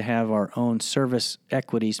continue to have our own service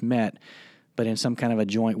equities met, but in some kind of a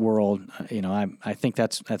joint world, I think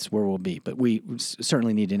that's where we'll be. But we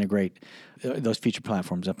certainly need to integrate those future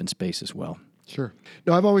platforms up in space as well. Sure.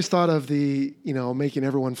 No, I've always thought of making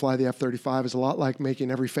everyone fly the F-35 is a lot like making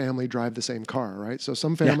every family drive the same car, right? So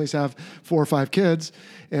some families have 4 or 5 kids,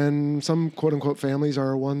 and some quote-unquote families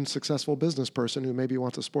are one successful business person who maybe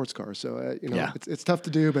wants a sports car. So, it's tough to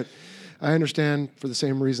do, but I understand for the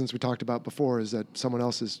same reasons we talked about before, is that someone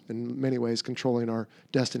else is in many ways controlling our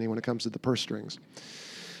destiny when it comes to the purse strings.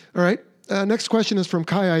 All right. Next question is from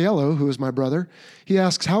Kai Aiello, who is my brother. He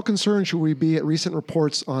asks, how concerned should we be at recent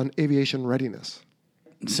reports on aviation readiness?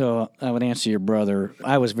 So I would answer your brother.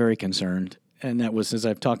 I was very concerned, and that was, as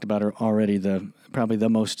I've talked about already, probably the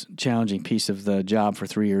most challenging piece of the job for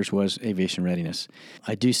 3 years was aviation readiness.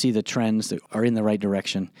 I do see the trends that are in the right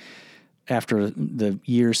direction. After the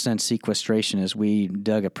years since sequestration, as we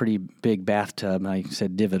dug a pretty big bathtub, I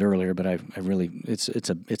said divot earlier, but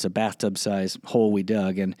it's a bathtub size hole we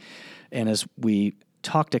dug, and as we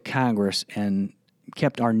talked to Congress and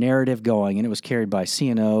kept our narrative going, and it was carried by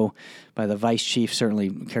CNO, by the vice chief, certainly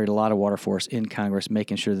carried a lot of water force in Congress,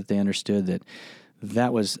 making sure that they understood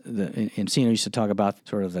that was and CNO used to talk about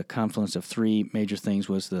sort of the confluence of 3 major things: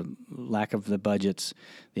 was the lack of the budgets,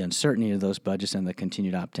 the uncertainty of those budgets, and the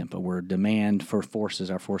continued op tempo, where demand for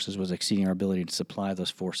our forces was exceeding our ability to supply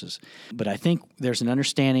those forces. But I think there's an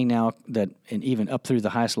understanding now that, and even up through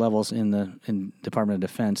the highest levels in Department of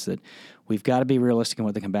Defense, that we've got to be realistic in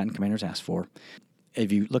what the combatant commanders ask for.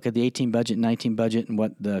 If you look at the 18 budget, 19 budget, and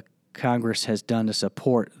what the Congress has done to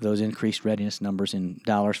support those increased readiness numbers in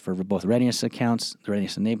dollars for both readiness accounts, the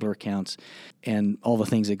readiness enabler accounts, and all the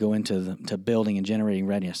things that go into to building and generating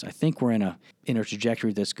readiness, I think we're in a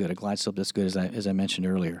trajectory that's good, a glide slope that's good, as I mentioned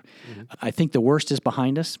earlier. Mm-hmm. I think the worst is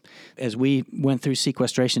behind us. As we went through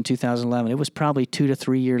sequestration in 2011, it was probably 2 to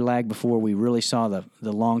 3 year lag before we really saw the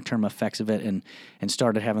long-term effects of it and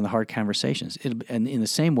started having the hard conversations. And in the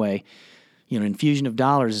same way, infusion of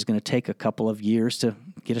dollars is going to take a couple of years to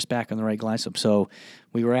get us back on the right glide slope. So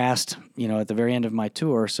we were asked, at the very end of my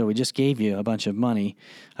tour, so we just gave you a bunch of money.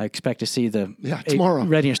 I expect to see tomorrow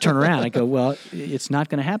readiness turn around. I go, well, it's not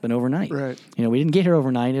going to happen overnight. Right. We didn't get here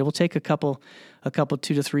overnight. It will take a couple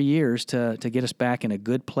 2 to 3 years to get us back in a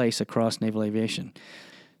good place across naval aviation.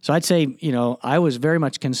 So I'd say, I was very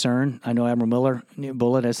much concerned. I know Admiral Miller,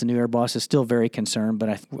 Bullitt, as the new Airboss, is still very concerned, but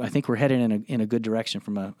I think we're headed in a good direction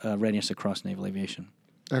from a readiness across naval aviation.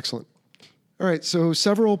 Excellent. All right, so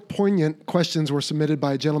several poignant questions were submitted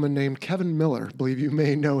by a gentleman named Kevin Miller. I believe you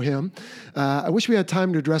may know him. I wish we had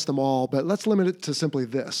time to address them all, but let's limit it to simply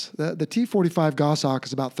this. The T-45 Goshawk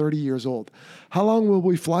is about 30 years old. How long will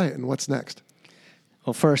we fly it, and what's next?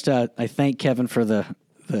 Well, first, I thank Kevin for the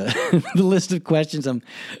list of questions.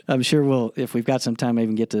 I'm sure we'll, if we've got some time,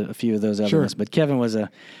 maybe get to a few of those other ones. But Kevin was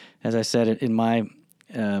as I said, in my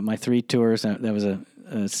 3 tours, that was a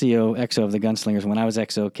CO, XO of the Gunslingers. When I was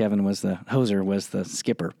XO, Kevin was the hoser, was the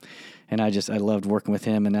skipper. And I loved working with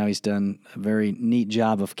him, and now he's done a very neat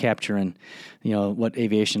job of capturing, what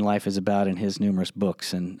aviation life is about in his numerous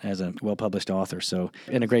books, and as a well-published author,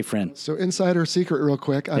 and a great friend. So insider secret real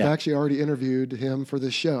quick, I've actually already interviewed him for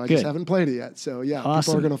this show. I just haven't played it yet. So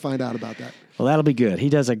awesome. People are going to find out about that. Well, that'll be good. He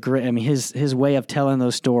does a great, his way of telling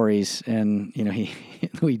those stories, and,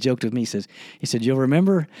 he joked with me, he said, you'll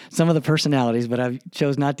remember some of the personalities, but I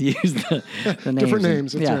chose not to use the names. Different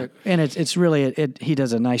names, that's right. And it's really, he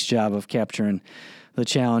does a nice job of capturing the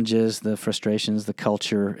challenges, the frustrations, the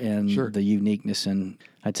culture, and the uniqueness and,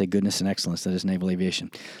 I'd say, goodness and excellence that is naval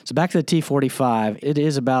aviation. So back to the T-45, it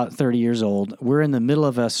is about 30 years old. We're in the middle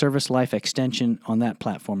of a service life extension on that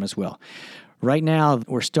platform as well. Right now,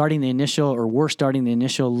 we're starting the initial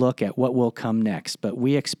look at what will come next, but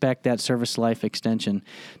we expect that service life extension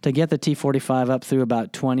to get the T-45 up through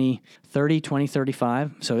about 2030,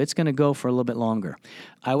 2035, so it's going to go for a little bit longer.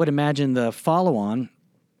 I would imagine the follow-on,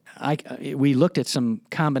 we looked at some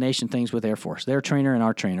combination things with Air Force, their trainer and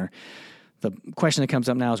our trainer. The question that comes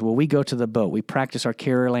up now is, will we go to the boat? We practice our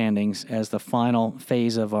carrier landings as the final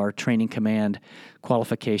phase of our training command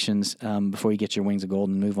qualifications before you get your wings of gold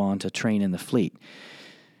and move on to train in the fleet.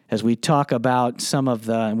 As we talk about some of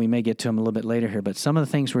and we may get to them a little bit later here, but some of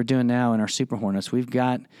the things we're doing now in our Super Hornets, we've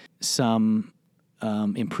got some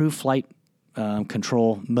improved flight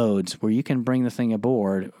control modes where you can bring the thing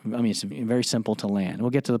aboard. I mean, it's very simple to land. We'll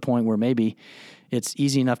get to the point where maybe it's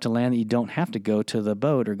easy enough to land that you don't have to go to the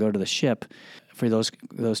boat or go to the ship for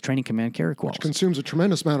those training command carry quals. Which consumes a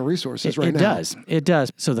tremendous amount of resources now. It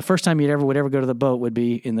does. So the first time would ever go to the boat would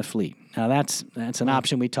be in the fleet. Now that's an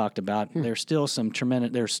option we talked about. There's still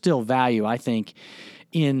there's still value, I think,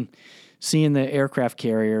 in seeing the aircraft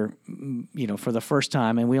carrier, for the first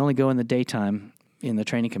time, and we only go in the daytime in the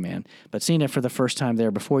training command, but seeing it for the first time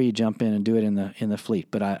there before you jump in and do it in the fleet.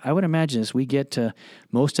 But I would imagine as we get to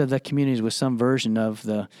most of the communities with some version of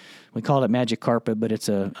we call it magic carpet, but it's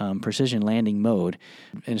a precision landing mode,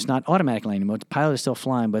 and it's not automatic landing mode. The pilot is still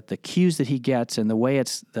flying, but the cues that he gets and the way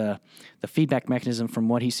it's the feedback mechanism from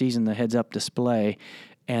what he sees in the heads-up display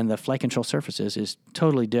and the flight control surfaces is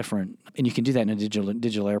totally different, and you can do that in a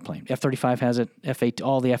digital airplane. F-35 has it.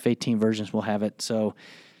 All the F-18 versions will have it. So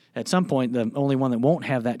at some point, the only one that won't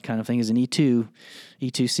have that kind of thing is an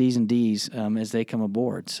E2Cs and Ds as they come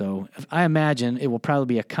aboard. So I imagine it will probably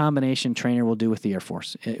be a combination trainer will do with the Air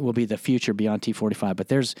Force. It will be the future beyond T-45, but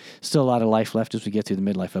there's still a lot of life left as we get through the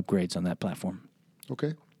midlife upgrades on that platform.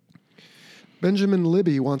 Okay. Benjamin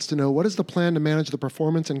Libby wants to know, what is the plan to manage the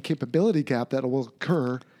performance and capability gap that will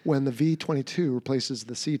occur when the V-22 replaces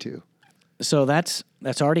the C-2? So that's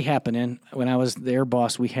already happening. When I was the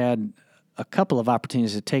Airboss, we had a couple of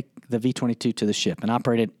opportunities to take the V-22 to the ship and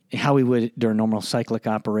operate it how we would during normal cyclic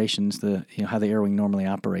operations, how the air wing normally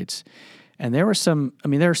operates. And there were some,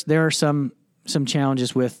 there are some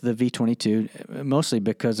challenges with the V-22, mostly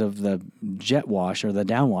because of the jet wash or the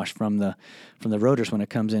downwash from the rotors when it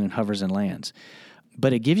comes in and hovers and lands.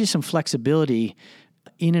 But it gives you some flexibility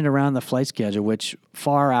in and around the flight schedule, which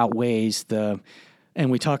far outweighs and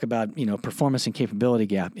we talk about, performance and capability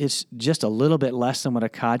gap. It's just a little bit less than what a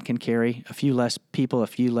COD can carry, a few less people, a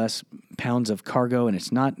few less pounds of cargo, and it's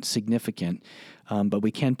not significant. But we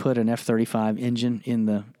can put an F-35 engine in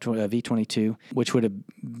the V-22, which would have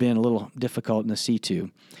been a little difficult in the C-2.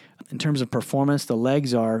 In terms of performance, the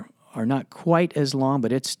legs are not quite as long,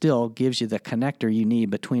 but it still gives you the connector you need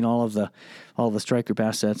between all of the strike group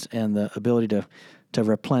assets and the ability to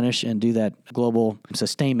replenish and do that global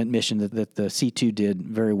sustainment mission that the C-2 did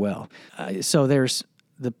very well. So there's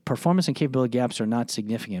the performance and capability gaps are not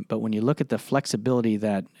significant, but when you look at the flexibility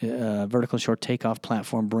that vertical and short takeoff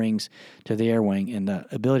platform brings to the air wing and the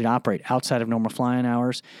ability to operate outside of normal flying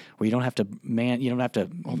hours, where you don't have to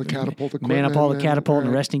all the catapult equipment, man up all the catapult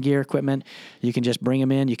and resting gear equipment. You can just bring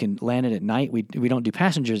them in. You can land it at night. We don't do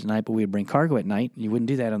passengers at night, but we would bring cargo at night. You wouldn't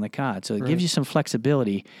do that on the COD. So it gives you some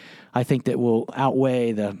flexibility, I think, that will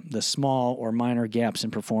outweigh the small or minor gaps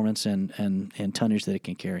in performance and tonnage that it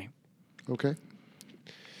can carry. Okay.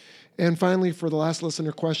 And finally, for the last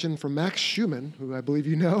listener question from Max Schumann, who I believe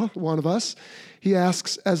you know, one of us, he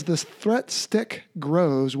asks, as the threat stick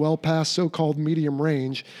grows well past so-called medium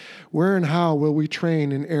range, where and how will we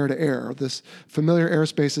train in air-to-air? This familiar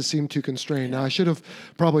airspaces seem too constrained. Now, I should have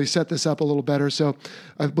probably set this up a little better. So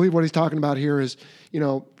I believe what he's talking about here is,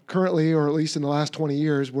 currently, or at least in the last 20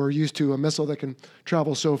 years, we're used to a missile that can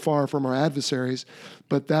travel so far from our adversaries,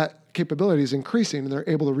 but that capability is increasing, and they're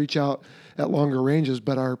able to reach out at longer ranges,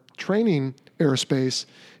 but our training airspace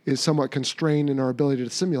is somewhat constrained in our ability to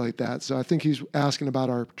simulate that. So I think he's asking about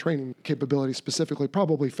our training capability specifically,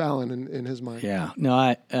 probably Fallon in his mind. Yeah.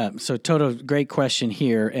 No, so Toto, great question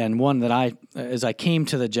here, and one that as I came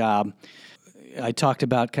to the job, I talked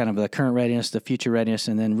about kind of the current readiness, the future readiness,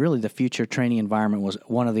 and then really the future training environment was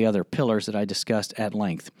one of the other pillars that I discussed at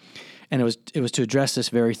length. And it was to address this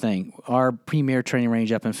very thing. Our premier training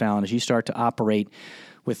range up in Fallon, as you start to operate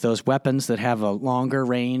with those weapons that have a longer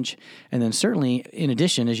range, and then certainly, in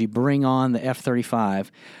addition, as you bring on the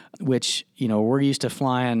F-35, which, we're used to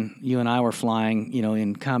flying, you and I were flying,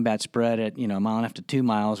 in combat spread at, a mile and a half to 2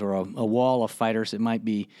 miles, or a wall of fighters that might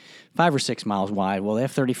be 5 or 6 miles wide. Well, the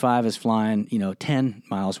F-35 is flying, 10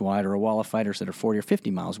 miles wide, or a wall of fighters that are 40 or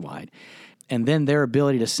 50 miles wide. And then their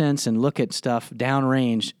ability to sense and look at stuff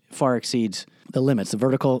downrange far exceeds the limits, the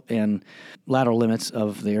vertical and lateral limits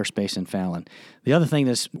of the airspace in Fallon. The other thing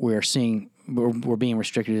that we're being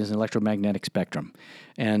restricted is an electromagnetic spectrum.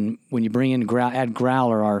 And when you bring in add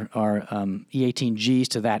Growler, our E-18Gs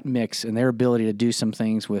to that mix, and their ability to do some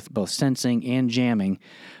things with both sensing and jamming,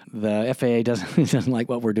 the FAA doesn't like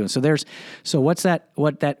what we're doing. So what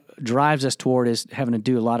that drives us toward is having to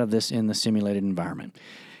do a lot of this in the simulated environment.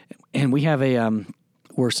 And we have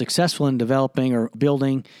we're successful in developing or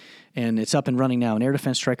building, and it's up and running now, an air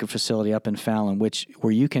defense striker facility up in Fallon,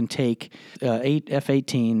 where you can take 8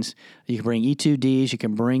 F-18s, you can bring E-2Ds, you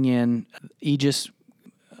can bring in Aegis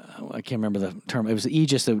I can't remember the term. It was the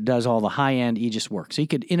Aegis that does all the high-end Aegis work. So you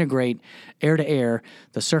could integrate air-to-air,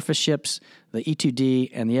 the surface ships, the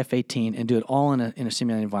E-2D, and the F-18, and do it all in a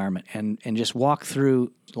simulated environment, and just walk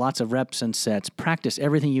through lots of reps and sets, practice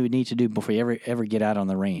everything you would need to do before you ever get out on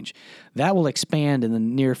the range. That will expand in the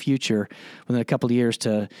near future, within a couple of years,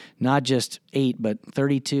 to not just 8, but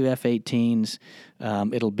 32 F-18s.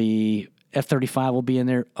 It'll be F-35 will be in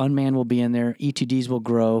there, unmanned will be in there, E-2Ds will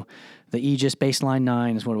grow. The Aegis Baseline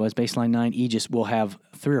 9 is what it was. Baseline 9 Aegis will have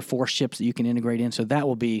 3 or 4 ships that you can integrate in. So that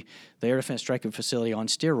will be the air defense striker facility on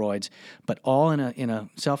steroids, but all in a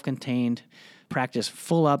self-contained practice,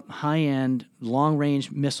 full-up, high-end,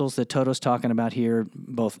 long-range missiles that Toto's talking about here,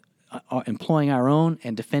 both employing our own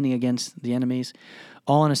and defending against the enemies,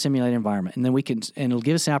 all in a simulated environment. And then and it'll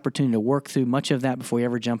give us the opportunity to work through much of that before we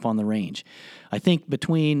ever jump on the range. I think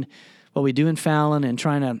between what we do in Fallon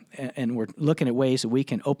and we're looking at ways that we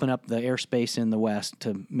can open up the airspace in the West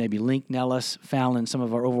to maybe link Nellis, Fallon, some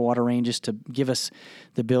of our overwater ranges to give us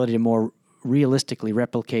the ability to more realistically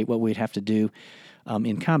replicate what we'd have to do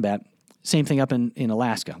in combat. Same thing up in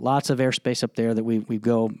Alaska. Lots of airspace up there that we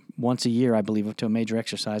go once a year, I believe, to a major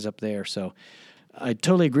exercise up there. So I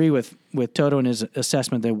totally agree with Toto and his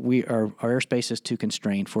assessment that our airspace is too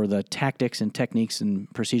constrained for the tactics and techniques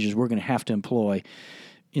and procedures we're going to have to employ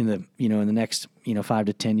in the next 5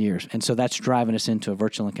 to 10 years. And so that's driving us into a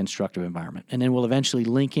virtual and constructive environment. And then we'll eventually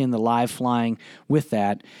link in the live flying with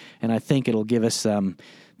that, and I think it'll give us the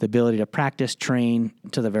ability to practice, train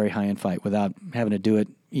to the very high-end fight without having to do it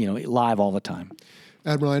live all the time.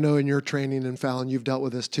 Admiral, I know in your training in Fallon, you've dealt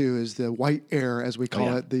with this too, is the white air, as we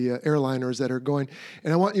call it, the airliners that are going.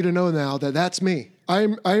 And I want you to know now that that's me.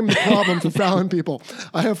 I'm the problem for Fallon people.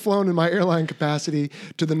 I have flown in my airline capacity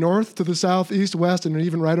to the north, to the south, east, west, and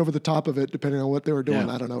even right over the top of it, depending on what they were doing.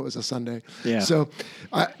 Yeah. I don't know. It was a Sunday. Yeah. So,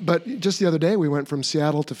 but just the other day, we went from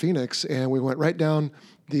Seattle to Phoenix, and we went right down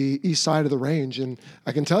the east side of the range, and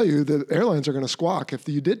I can tell you the airlines are going to squawk if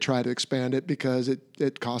you did try to expand it because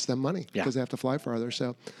it costs them money because they have to fly farther.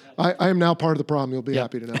 So I am now part of the problem. You'll be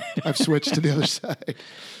happy to know. I've switched to the other side.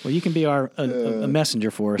 Well, you can be a messenger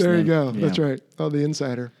for us. There then. you go. Yeah. That's right. Oh, the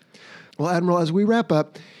insider. Well, Admiral, as we wrap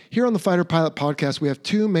up, here on the Fighter Pilot Podcast, we have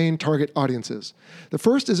 2 main target audiences. The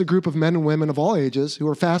first is a group of men and women of all ages who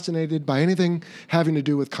are fascinated by anything having to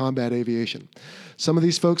do with combat aviation. Some of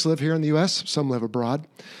these folks live here in the U.S., some live abroad.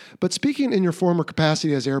 But speaking in your former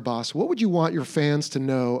capacity as Airboss, what would you want your fans to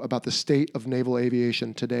know about the state of naval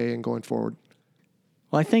aviation today and going forward?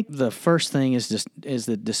 Well, I think the first thing is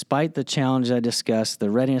that despite the challenge I discussed, the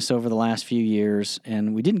readiness over the last few years,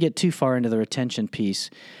 and we didn't get too far into the retention piece,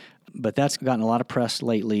 but that's gotten a lot of press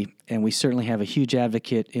lately, and we certainly have a huge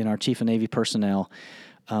advocate in our Chief of Navy personnel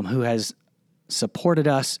who has supported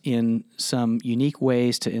us in some unique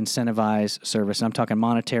ways to incentivize service. I'm talking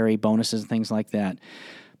monetary bonuses and things like that.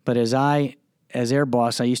 But as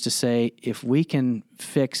Airboss, I used to say, if we can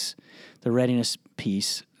fix the readiness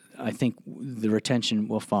piece, I think the retention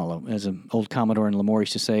will follow. As an old Commodore in Lemoore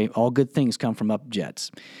used to say, all good things come from up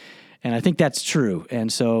jets. And I think that's true.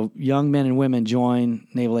 And so young men and women join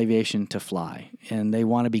naval aviation to fly, and they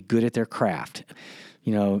want to be good at their craft.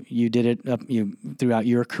 You did it throughout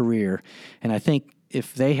your career. And I think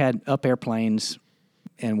if they had up airplanes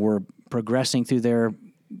and were progressing through their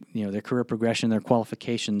career progression, their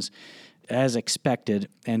qualifications as expected,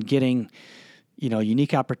 and getting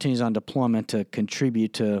unique opportunities on deployment to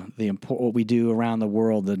contribute to what we do around the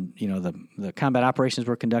world, the combat operations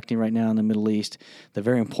we're conducting right now in the Middle East, the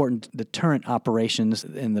very important deterrent operations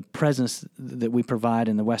and the presence that we provide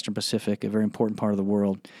in the Western Pacific, a very important part of the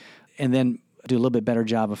world, and then do a little bit better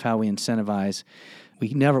job of how we incentivize.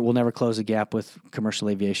 We'll never close the gap with commercial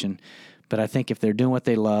aviation, but I think if they're doing what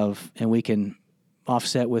they love and we can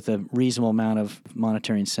offset with a reasonable amount of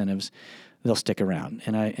monetary incentives, they'll stick around.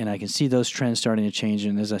 And I can see those trends starting to change.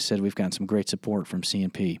 And as I said, we've gotten some great support from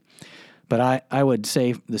C&P. But I would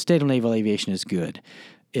say the state of naval aviation is good.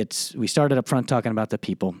 We started up front talking about the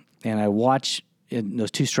people, and I watch in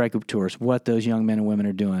those 2 strike group tours what those young men and women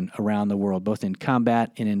are doing around the world, both in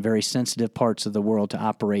combat and in very sensitive parts of the world to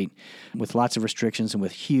operate with lots of restrictions and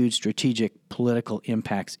with huge strategic political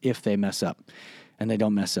impacts if they mess up. And they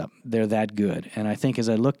don't mess up. They're that good. And I think as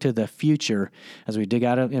I look to the future, as we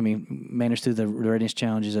manage through the readiness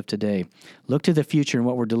challenges of today, look to the future and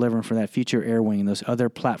what we're delivering for that future air wing and those other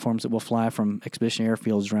platforms that will fly from expeditionary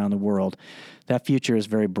airfields around the world. That future is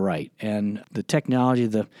very bright. And the technology,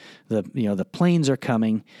 the planes are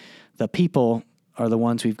coming. The people are the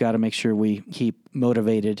ones we've got to make sure we keep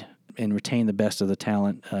motivated and retain the best of the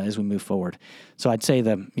talent as we move forward. So I'd say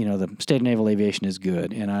the state of naval aviation is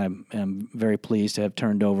good, and I'm very pleased to have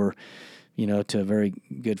turned over to a very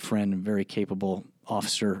good friend and very capable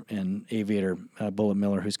officer and aviator, Bullet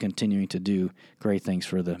Miller, who's continuing to do great things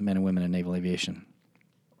for the men and women in naval aviation.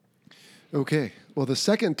 Okay. Well, the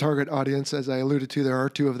second target audience, as I alluded to, there are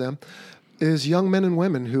two of them, is young men and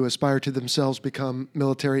women who aspire to themselves become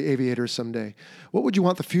military aviators someday. What would you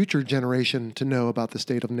want the future generation to know about the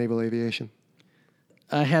state of naval aviation?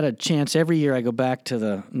 I had a chance every year. I go back to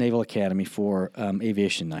the Naval Academy for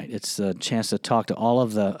Aviation Night. It's a chance to talk to all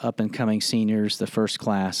of the up-and-coming seniors, the first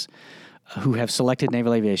class, who have selected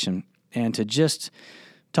naval aviation, and to just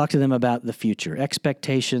talk to them about the future,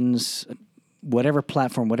 expectations, whatever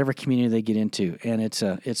platform, whatever community they get into. And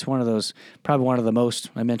it's one of those, probably one of the most,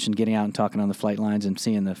 I mentioned getting out and talking on the flight lines and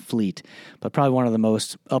seeing the fleet, but probably one of the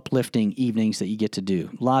most uplifting evenings that you get to do.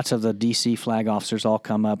 Lots of the DC flag officers all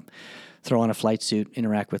come up, throw on a flight suit,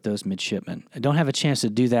 interact with those midshipmen. I don't have a chance to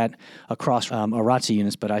do that across ROTC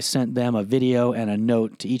units, but I sent them a video and a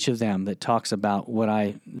note to each of them that talks about what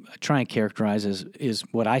I try and characterize as is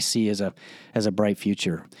what I see as a bright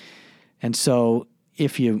future. And so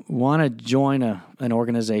if you want to join an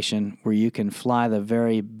organization where you can fly the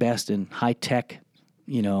very best in high-tech,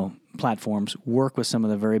 platforms, work with some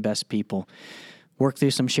of the very best people, work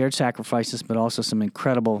through some shared sacrifices, but also some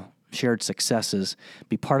incredible shared successes,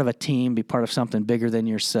 be part of a team, be part of something bigger than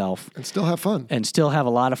yourself. And still have fun. And still have a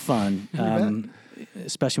lot of fun,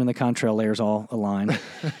 especially when the contrail layers all align.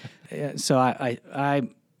 So I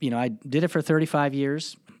did it for 35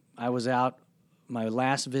 years. I was out. My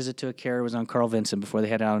last visit to a carrier was on Carl Vinson before they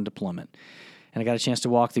head out on deployment. And I got a chance to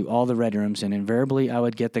walk through all the red rooms, and invariably I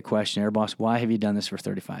would get the question, Airboss, why have you done this for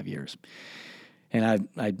 35 years? And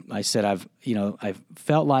I said, I've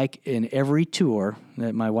felt like in every tour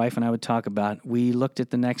that my wife and I would talk about, we looked at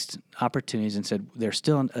the next opportunities and said, there's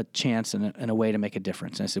still a chance and a way to make a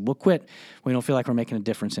difference. And I said, we'll quit. We don't feel like we're making a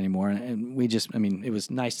difference anymore. And we just, it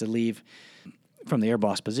was nice to leave from the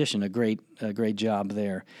Airboss position, a great job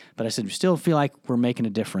there. But I said, we still feel like we're making a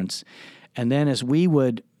difference. And then as we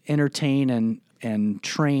would entertain and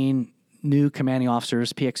train new commanding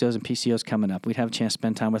officers, PXOs and PCOs coming up, we'd have a chance to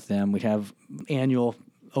spend time with them. We'd have annual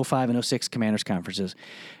 05 and 06 commanders conferences.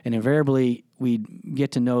 And invariably, we'd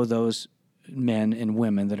get to know those men and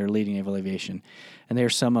women that are leading naval aviation. And they're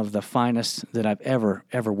some of the finest that I've ever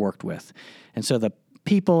worked with. And so the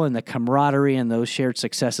people and the camaraderie and those shared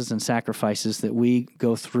successes and sacrifices that we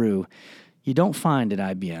go through, you don't find at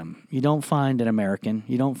IBM. You don't find at American.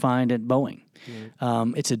 You don't find at Boeing.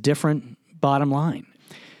 Mm-hmm. It's a different bottom line.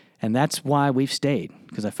 And that's why we've stayed,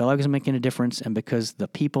 because I felt like I was making a difference and because the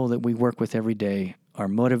people that we work with every day are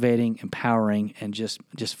motivating, empowering, and just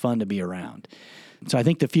fun to be around. So I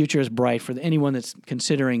think the future is bright for anyone that's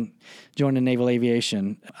considering joining naval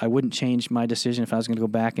aviation. I wouldn't change my decision if I was going to go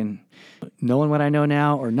back and knowing what I know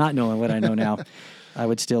now or not knowing what I know now. I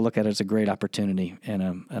would still look at it as a great opportunity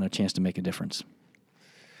and a chance to make a difference.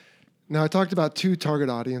 Now, I talked about two target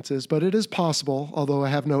audiences, but it is possible, although I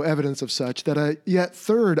have no evidence of such, that a yet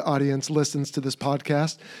third audience listens to this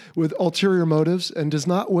podcast with ulterior motives and does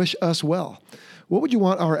not wish us well. What would you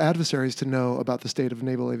want our adversaries to know about the state of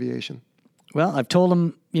naval aviation? Well, I've told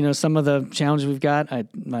them, some of the challenges we've got.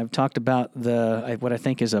 I've talked about what I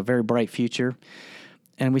think is a very bright future,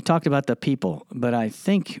 and we talked about the people. But I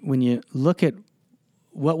think when you look at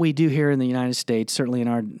what we do here in the United States, certainly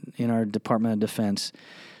in our Department of Defense,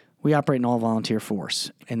 we operate an all-volunteer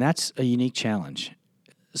force, and that's a unique challenge.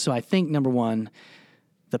 So I think, number one,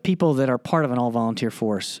 the people that are part of an all-volunteer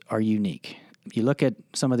force are unique. You look at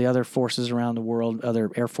some of the other forces around the world,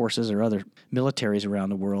 other air forces or other militaries around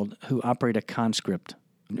the world who operate a conscript.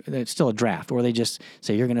 It's still a draft, or they just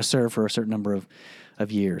say you're going to serve for a certain number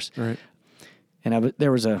of years. Right. And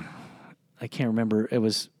there was I can't remember, it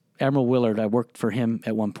was Admiral Willard. I worked for him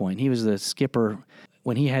at one point. He was the skipper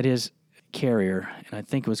when he had his carrier, and I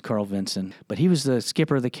think it was Carl Vinson, but he was the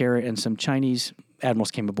skipper of the carrier, and some Chinese admirals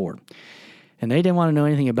came aboard. And they didn't want to know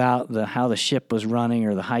anything about how the ship was running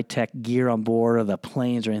or the high-tech gear on board or the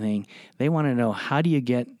planes or anything. They wanted to know, how do you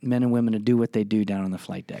get men and women to do what they do down on the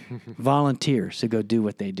flight deck? Volunteers to go do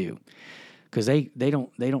what they do. Because they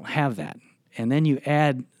don't have that. And then you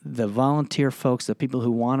add the volunteer folks, the people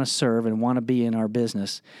who want to serve and want to be in our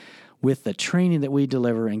business, with the training that we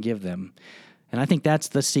deliver and give them. And I think that's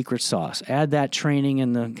the secret sauce. Add that training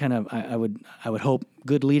and the kind of, I would hope,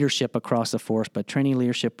 good leadership across the force, but training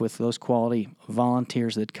leadership with those quality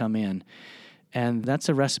volunteers that come in. And that's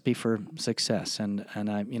a recipe for success. And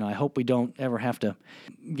I hope we don't ever have to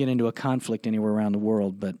get into a conflict anywhere around the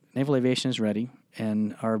world, but naval aviation is ready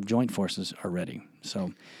and our joint forces are ready.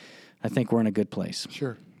 So I think we're in a good place.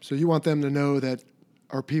 Sure. So you want them to know that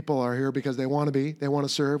our people are here because they want to be. They want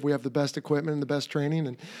to serve. We have the best equipment and the best training.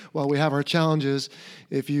 And while we have our challenges,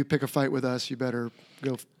 if you pick a fight with us, you better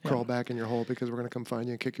go crawl back in your hole because we're going to come find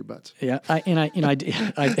you and kick your butts. Yeah, I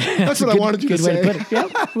That's what I wanted you to say. Way to put it.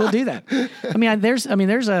 Yeah, we'll do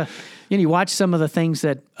that. You watch some of the things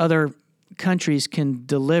that other countries can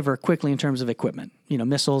deliver quickly in terms of equipment.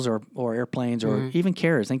 Missiles or airplanes or even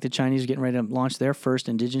carriers. I think the Chinese are getting ready to launch their first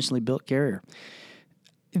indigenously built carrier.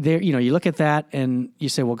 There, you look at that and you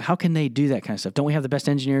say, well, how can they do that kind of stuff? Don't we have the best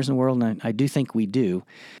engineers in the world? And I do think we do.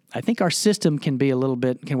 I think our system can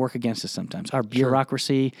work against us sometimes. Our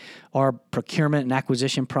bureaucracy, our procurement and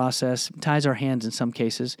acquisition process ties our hands in some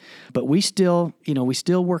cases, but we still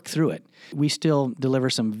work through it. We still deliver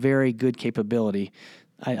some very good capability.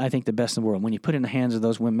 I think the best in the world. When you put it in the hands of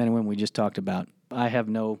those men and women we just talked about, I have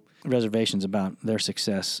no reservations about their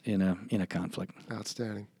success in a conflict.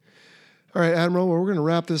 Outstanding. All right, Admiral, well, we're going to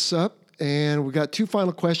wrap this up, and we've got two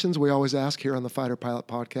final questions we always ask here on the Fighter Pilot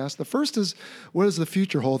Podcast. The first is, what does the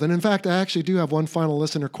future hold? And in fact, I actually do have one final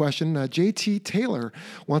listener question. JT Taylor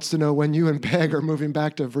wants to know when you and Peg are moving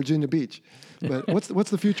back to Virginia Beach. But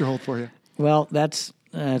what's the future hold for you? Well, that's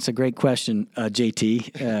a great question,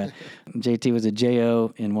 JT. JT was a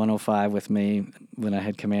JO in 105 with me when I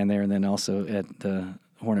had command there, and then also at the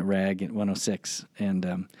Hornet Rag at 106.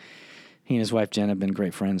 And he and his wife Jen have been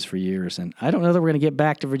great friends for years, and I don't know that we're going to get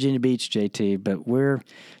back to Virginia Beach, JT, but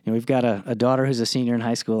we've got a daughter who's a senior in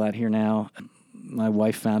high school out here now. My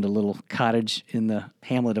wife found a little cottage in the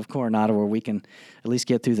hamlet of Coronado where we can at least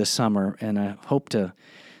get through the summer, and I hope to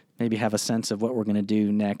maybe have a sense of what we're going to do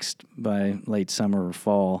next by late summer or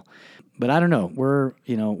fall. But I don't know.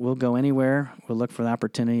 We'll go anywhere. We'll look for the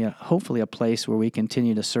opportunity, hopefully a place where we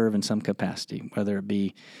continue to serve in some capacity, whether it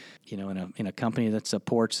be in a company that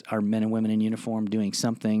supports our men and women in uniform doing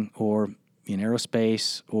something, or in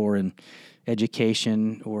aerospace, or in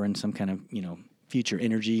education, or in some kind of, future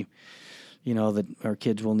energy, that our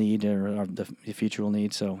kids will need or the future will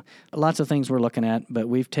need. So lots of things we're looking at, but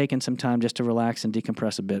we've taken some time just to relax and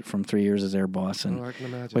decompress a bit from 3 years as Airboss, and I can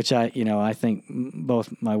imagine. which I think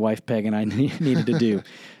both my wife Peg and I needed to do.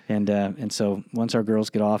 And so once our girls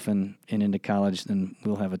get off and into college, then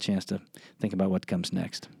we'll have a chance to think about what comes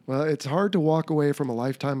next. Well, it's hard to walk away from a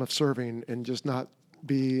lifetime of serving and just not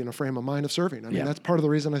be in a frame of mind of serving. I mean, that's part of the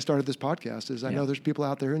reason I started this podcast is I know there's people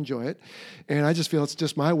out there who enjoy it. And I just feel it's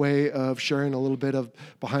just my way of sharing a little bit of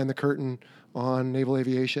behind the curtain on naval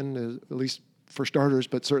aviation, at least for starters,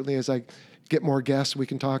 but certainly as I get more guests, we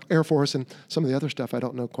can talk Air Force and some of the other stuff I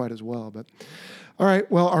don't know quite as well. But all right,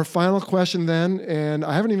 well, our final question then, and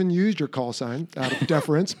I haven't even used your call sign out of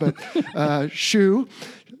deference, but Shoe,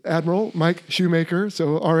 Admiral Mike Shoemaker.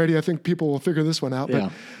 So already I think people will figure this one out. Yeah.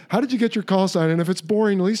 But how did you get your call sign? And if it's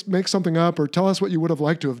boring, at least make something up or tell us what you would have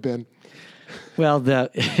liked to have been. Well,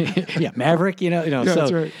 Maverick, Yeah, so,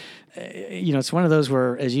 that's right. It's one of those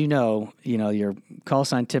where, as your call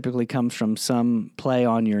sign typically comes from some play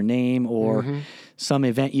on your name or some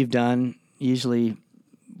event you've done, usually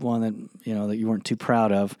one that you weren't too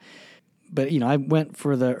proud of. But, I went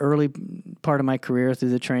for the early part of my career through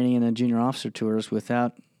the training and the junior officer tours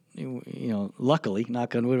without, luckily,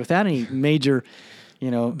 knock on wood, without any major,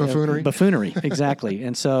 buffoonery. Exactly.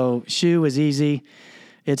 And so Shoe was easy.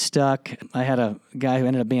 It stuck. I had a guy who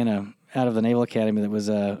ended up being out of the Naval Academy that was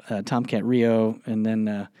a Tomcat Rio, and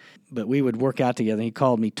then but we would work out together. He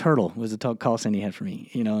called me Turtle, was the call sign he had for me,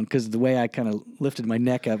 and because the way I kind of lifted my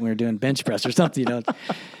neck up when we were doing bench press or something,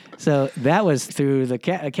 So that was through the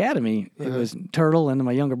academy. It was Turtle, and then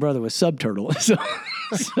my younger brother was Subturtle.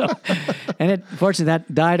 And fortunately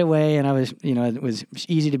that died away, and I was, it was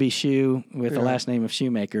easy to be Shoe with the last name of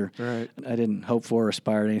Shoemaker. Right. I didn't hope for or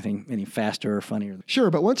aspire to anything any faster or funnier.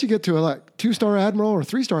 Sure, but once you get to a 2-star Admiral or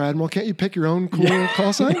 3-star Admiral, can't you pick your own cool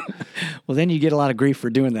call sign? Well, then you get a lot of grief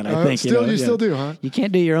for doing that, I think. You still do, huh? You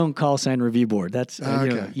can't do your own call sign review board. That's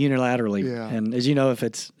unilaterally. Yeah. And as you know, if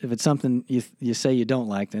it's something you say you don't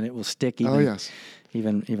like, then it will stick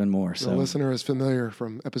even more. The listener is familiar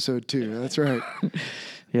from episode 2. That's right.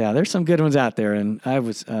 Yeah, there's some good ones out there, and I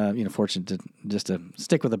was fortunate to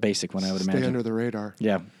stick with a basic one, I would imagine. Stay under the radar.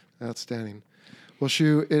 Yeah. Outstanding. Well,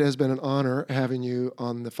 Shu, it has been an honor having you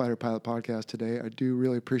on the Fighter Pilot Podcast today. I do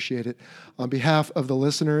really appreciate it. On behalf of the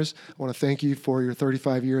listeners, I want to thank you for your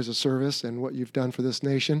 35 years of service and what you've done for this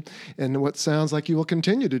nation and what sounds like you will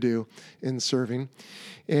continue to do in serving.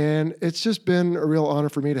 And it's just been a real honor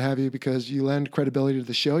for me to have you because you lend credibility to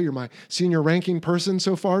the show. You're my senior ranking person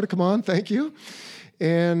so far to come on. Thank you.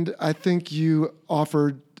 And I think you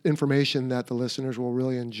offered information that the listeners will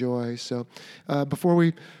really enjoy. So before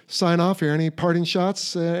we sign off here, any parting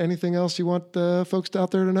shots, anything else you want folks out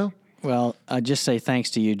there to know? Well, I just say thanks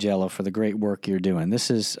to you, Jello, for the great work you're doing. This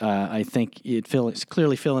is, I think, it's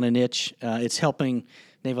clearly filling a niche. It's helping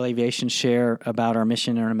naval aviation share about our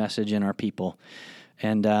mission and our message and our people.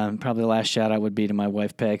 And probably the last shout out would be to my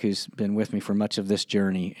wife, Peg, who's been with me for much of this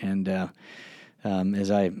journey. And as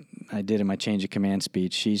I did in my change of command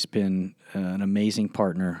speech, she's been an amazing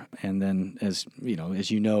partner. And then, as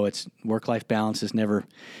you know, it's work-life balance is never.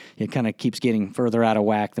 It kind of keeps getting further out of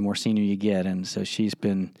whack the more senior you get, and so she's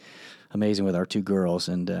been amazing with our two girls.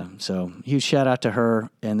 And so, huge shout out to her.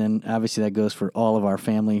 And then, obviously, that goes for all of our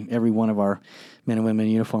family. Every one of our men and women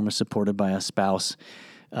in uniform is supported by a spouse.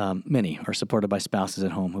 Many are supported by spouses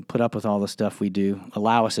at home who put up with all the stuff we do,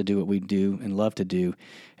 allow us to do what we do and love to do,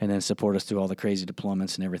 and then support us through all the crazy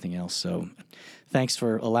deployments and everything else. So thanks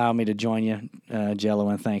for allowing me to join you, Jello,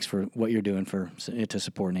 and thanks for what you're doing to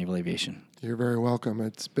support naval aviation. You're very welcome.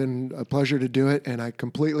 It's been a pleasure to do it, and I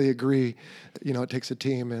completely agree. It takes a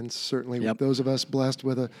team, and certainly with those of us blessed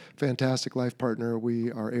with a fantastic life partner,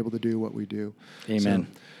 we are able to do what we do. Amen.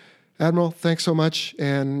 So, Admiral, thanks so much,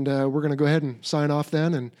 and we're going to go ahead and sign off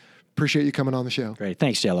then, and appreciate you coming on the show. Great.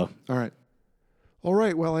 Thanks, Jello. All right. All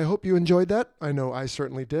right, well, I hope you enjoyed that. I know I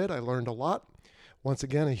certainly did. I learned a lot. Once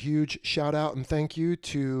again, a huge shout out and thank you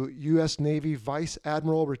to U.S. Navy Vice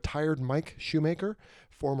Admiral retired Mike Shoemaker,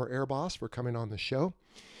 former Airboss, for coming on the show.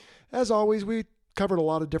 As always, we covered a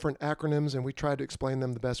lot of different acronyms, and we tried to explain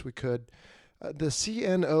them the best we could. The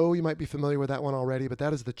CNO, you might be familiar with that one already, but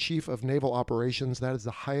that is the Chief of Naval Operations. That is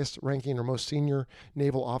the highest ranking or most senior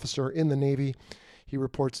naval officer in the Navy. He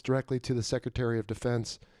reports directly to the Secretary of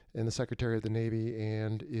Defense and the Secretary of the Navy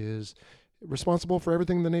and is responsible for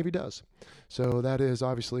everything the Navy does. So that is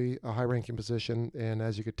obviously a high-ranking position, and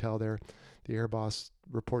as you could tell there, the Air Boss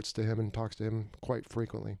reports to him and talks to him quite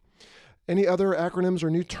frequently. Any other acronyms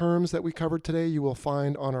or new terms that we covered today, you will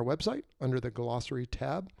find on our website under the glossary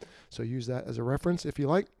tab. So use that as a reference if you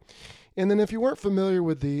like. And then if you weren't familiar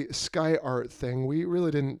with the sky art thing, we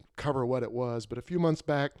really didn't cover what it was, but a few months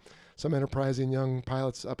back, some enterprising young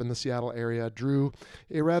pilots up in the Seattle area drew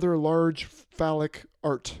a rather large phallic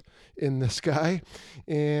art in the sky,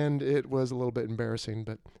 and it was a little bit embarrassing.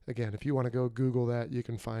 But again, if you want to go Google that, you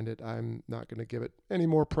can find it. I'm not going to give it any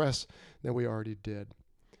more press than we already did.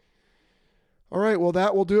 All right, well,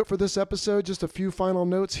 that will do it for this episode. Just a few final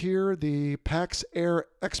notes here. The PAX Air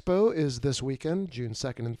Expo is this weekend, June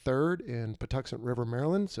 2nd and 3rd in Patuxent River,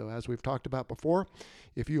 Maryland. So as we've talked about before,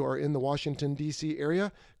 if you are in the Washington, D.C.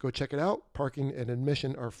 area, go check it out. Parking and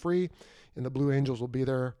admission are free, and the Blue Angels will be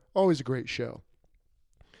there. Always a great show.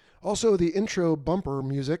 Also, the intro bumper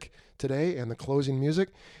music today and the closing music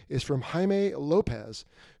is from Jaime Lopez,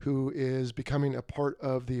 who is becoming a part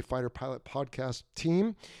of the Fighter Pilot Podcast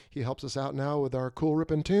team. He helps us out now with our cool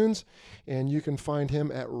rippin' tunes, and you can find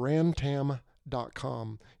him at rantam.com,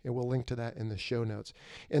 and we'll link to that in the show notes.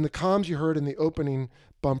 And the comms you heard in the opening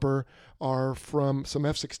bumper are from some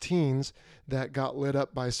F-16s that got lit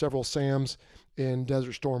up by several SAMs in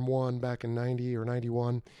Desert Storm 1 back in 90 or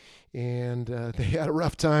 91. And they had a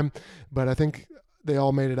rough time, but I think they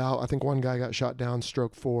all made it out. I think one guy got shot down,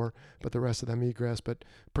 stroke 4, but the rest of them egressed. But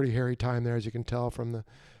pretty hairy time there, as you can tell from the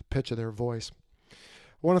pitch of their voice. I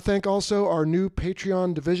want to thank also our new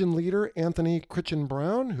Patreon division leader, Anthony Critchen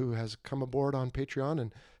Brown, who has come aboard on Patreon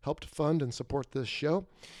and helped fund and support this show.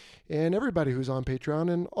 And everybody who's on Patreon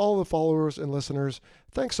and all the followers and listeners,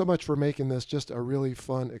 thanks so much for making this just a really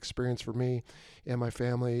fun experience for me and my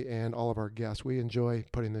family and all of our guests. We enjoy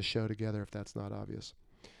putting this show together, if that's not obvious.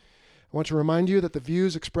 I want to remind you that the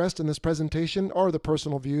views expressed in this presentation are the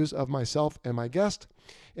personal views of myself and my guest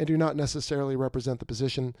and do not necessarily represent the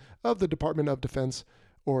position of the Department of Defense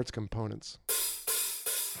or its components.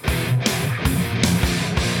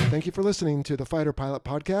 Thank you for listening to the Fighter Pilot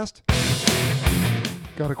Podcast.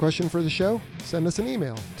 Got a question for the show? Send us an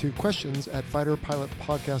email to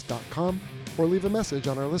questions@fighterpilotpodcast.com or leave a message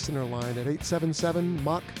on our listener line at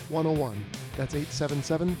 877-MACH-101. That's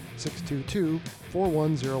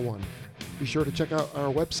 877-622-4101. Be sure to check out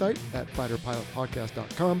our website at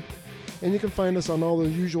fighterpilotpodcast.com, and you can find us on all the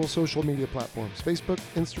usual social media platforms, Facebook,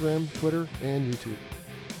 Instagram, Twitter, and YouTube.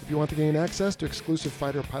 If you want to gain access to exclusive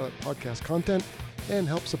Fighter Pilot Podcast content and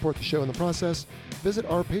help support the show in the process, visit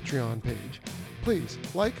our Patreon page. Please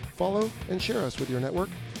like, follow, and share us with your network,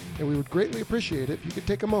 and we would greatly appreciate it if you could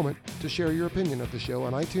take a moment to share your opinion of the show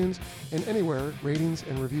on iTunes and anywhere ratings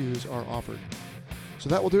and reviews are offered. So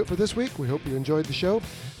that will do it for this week. We hope you enjoyed the show.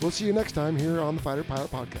 We'll see you next time here on the Fighter Pilot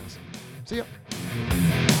Podcast. See ya.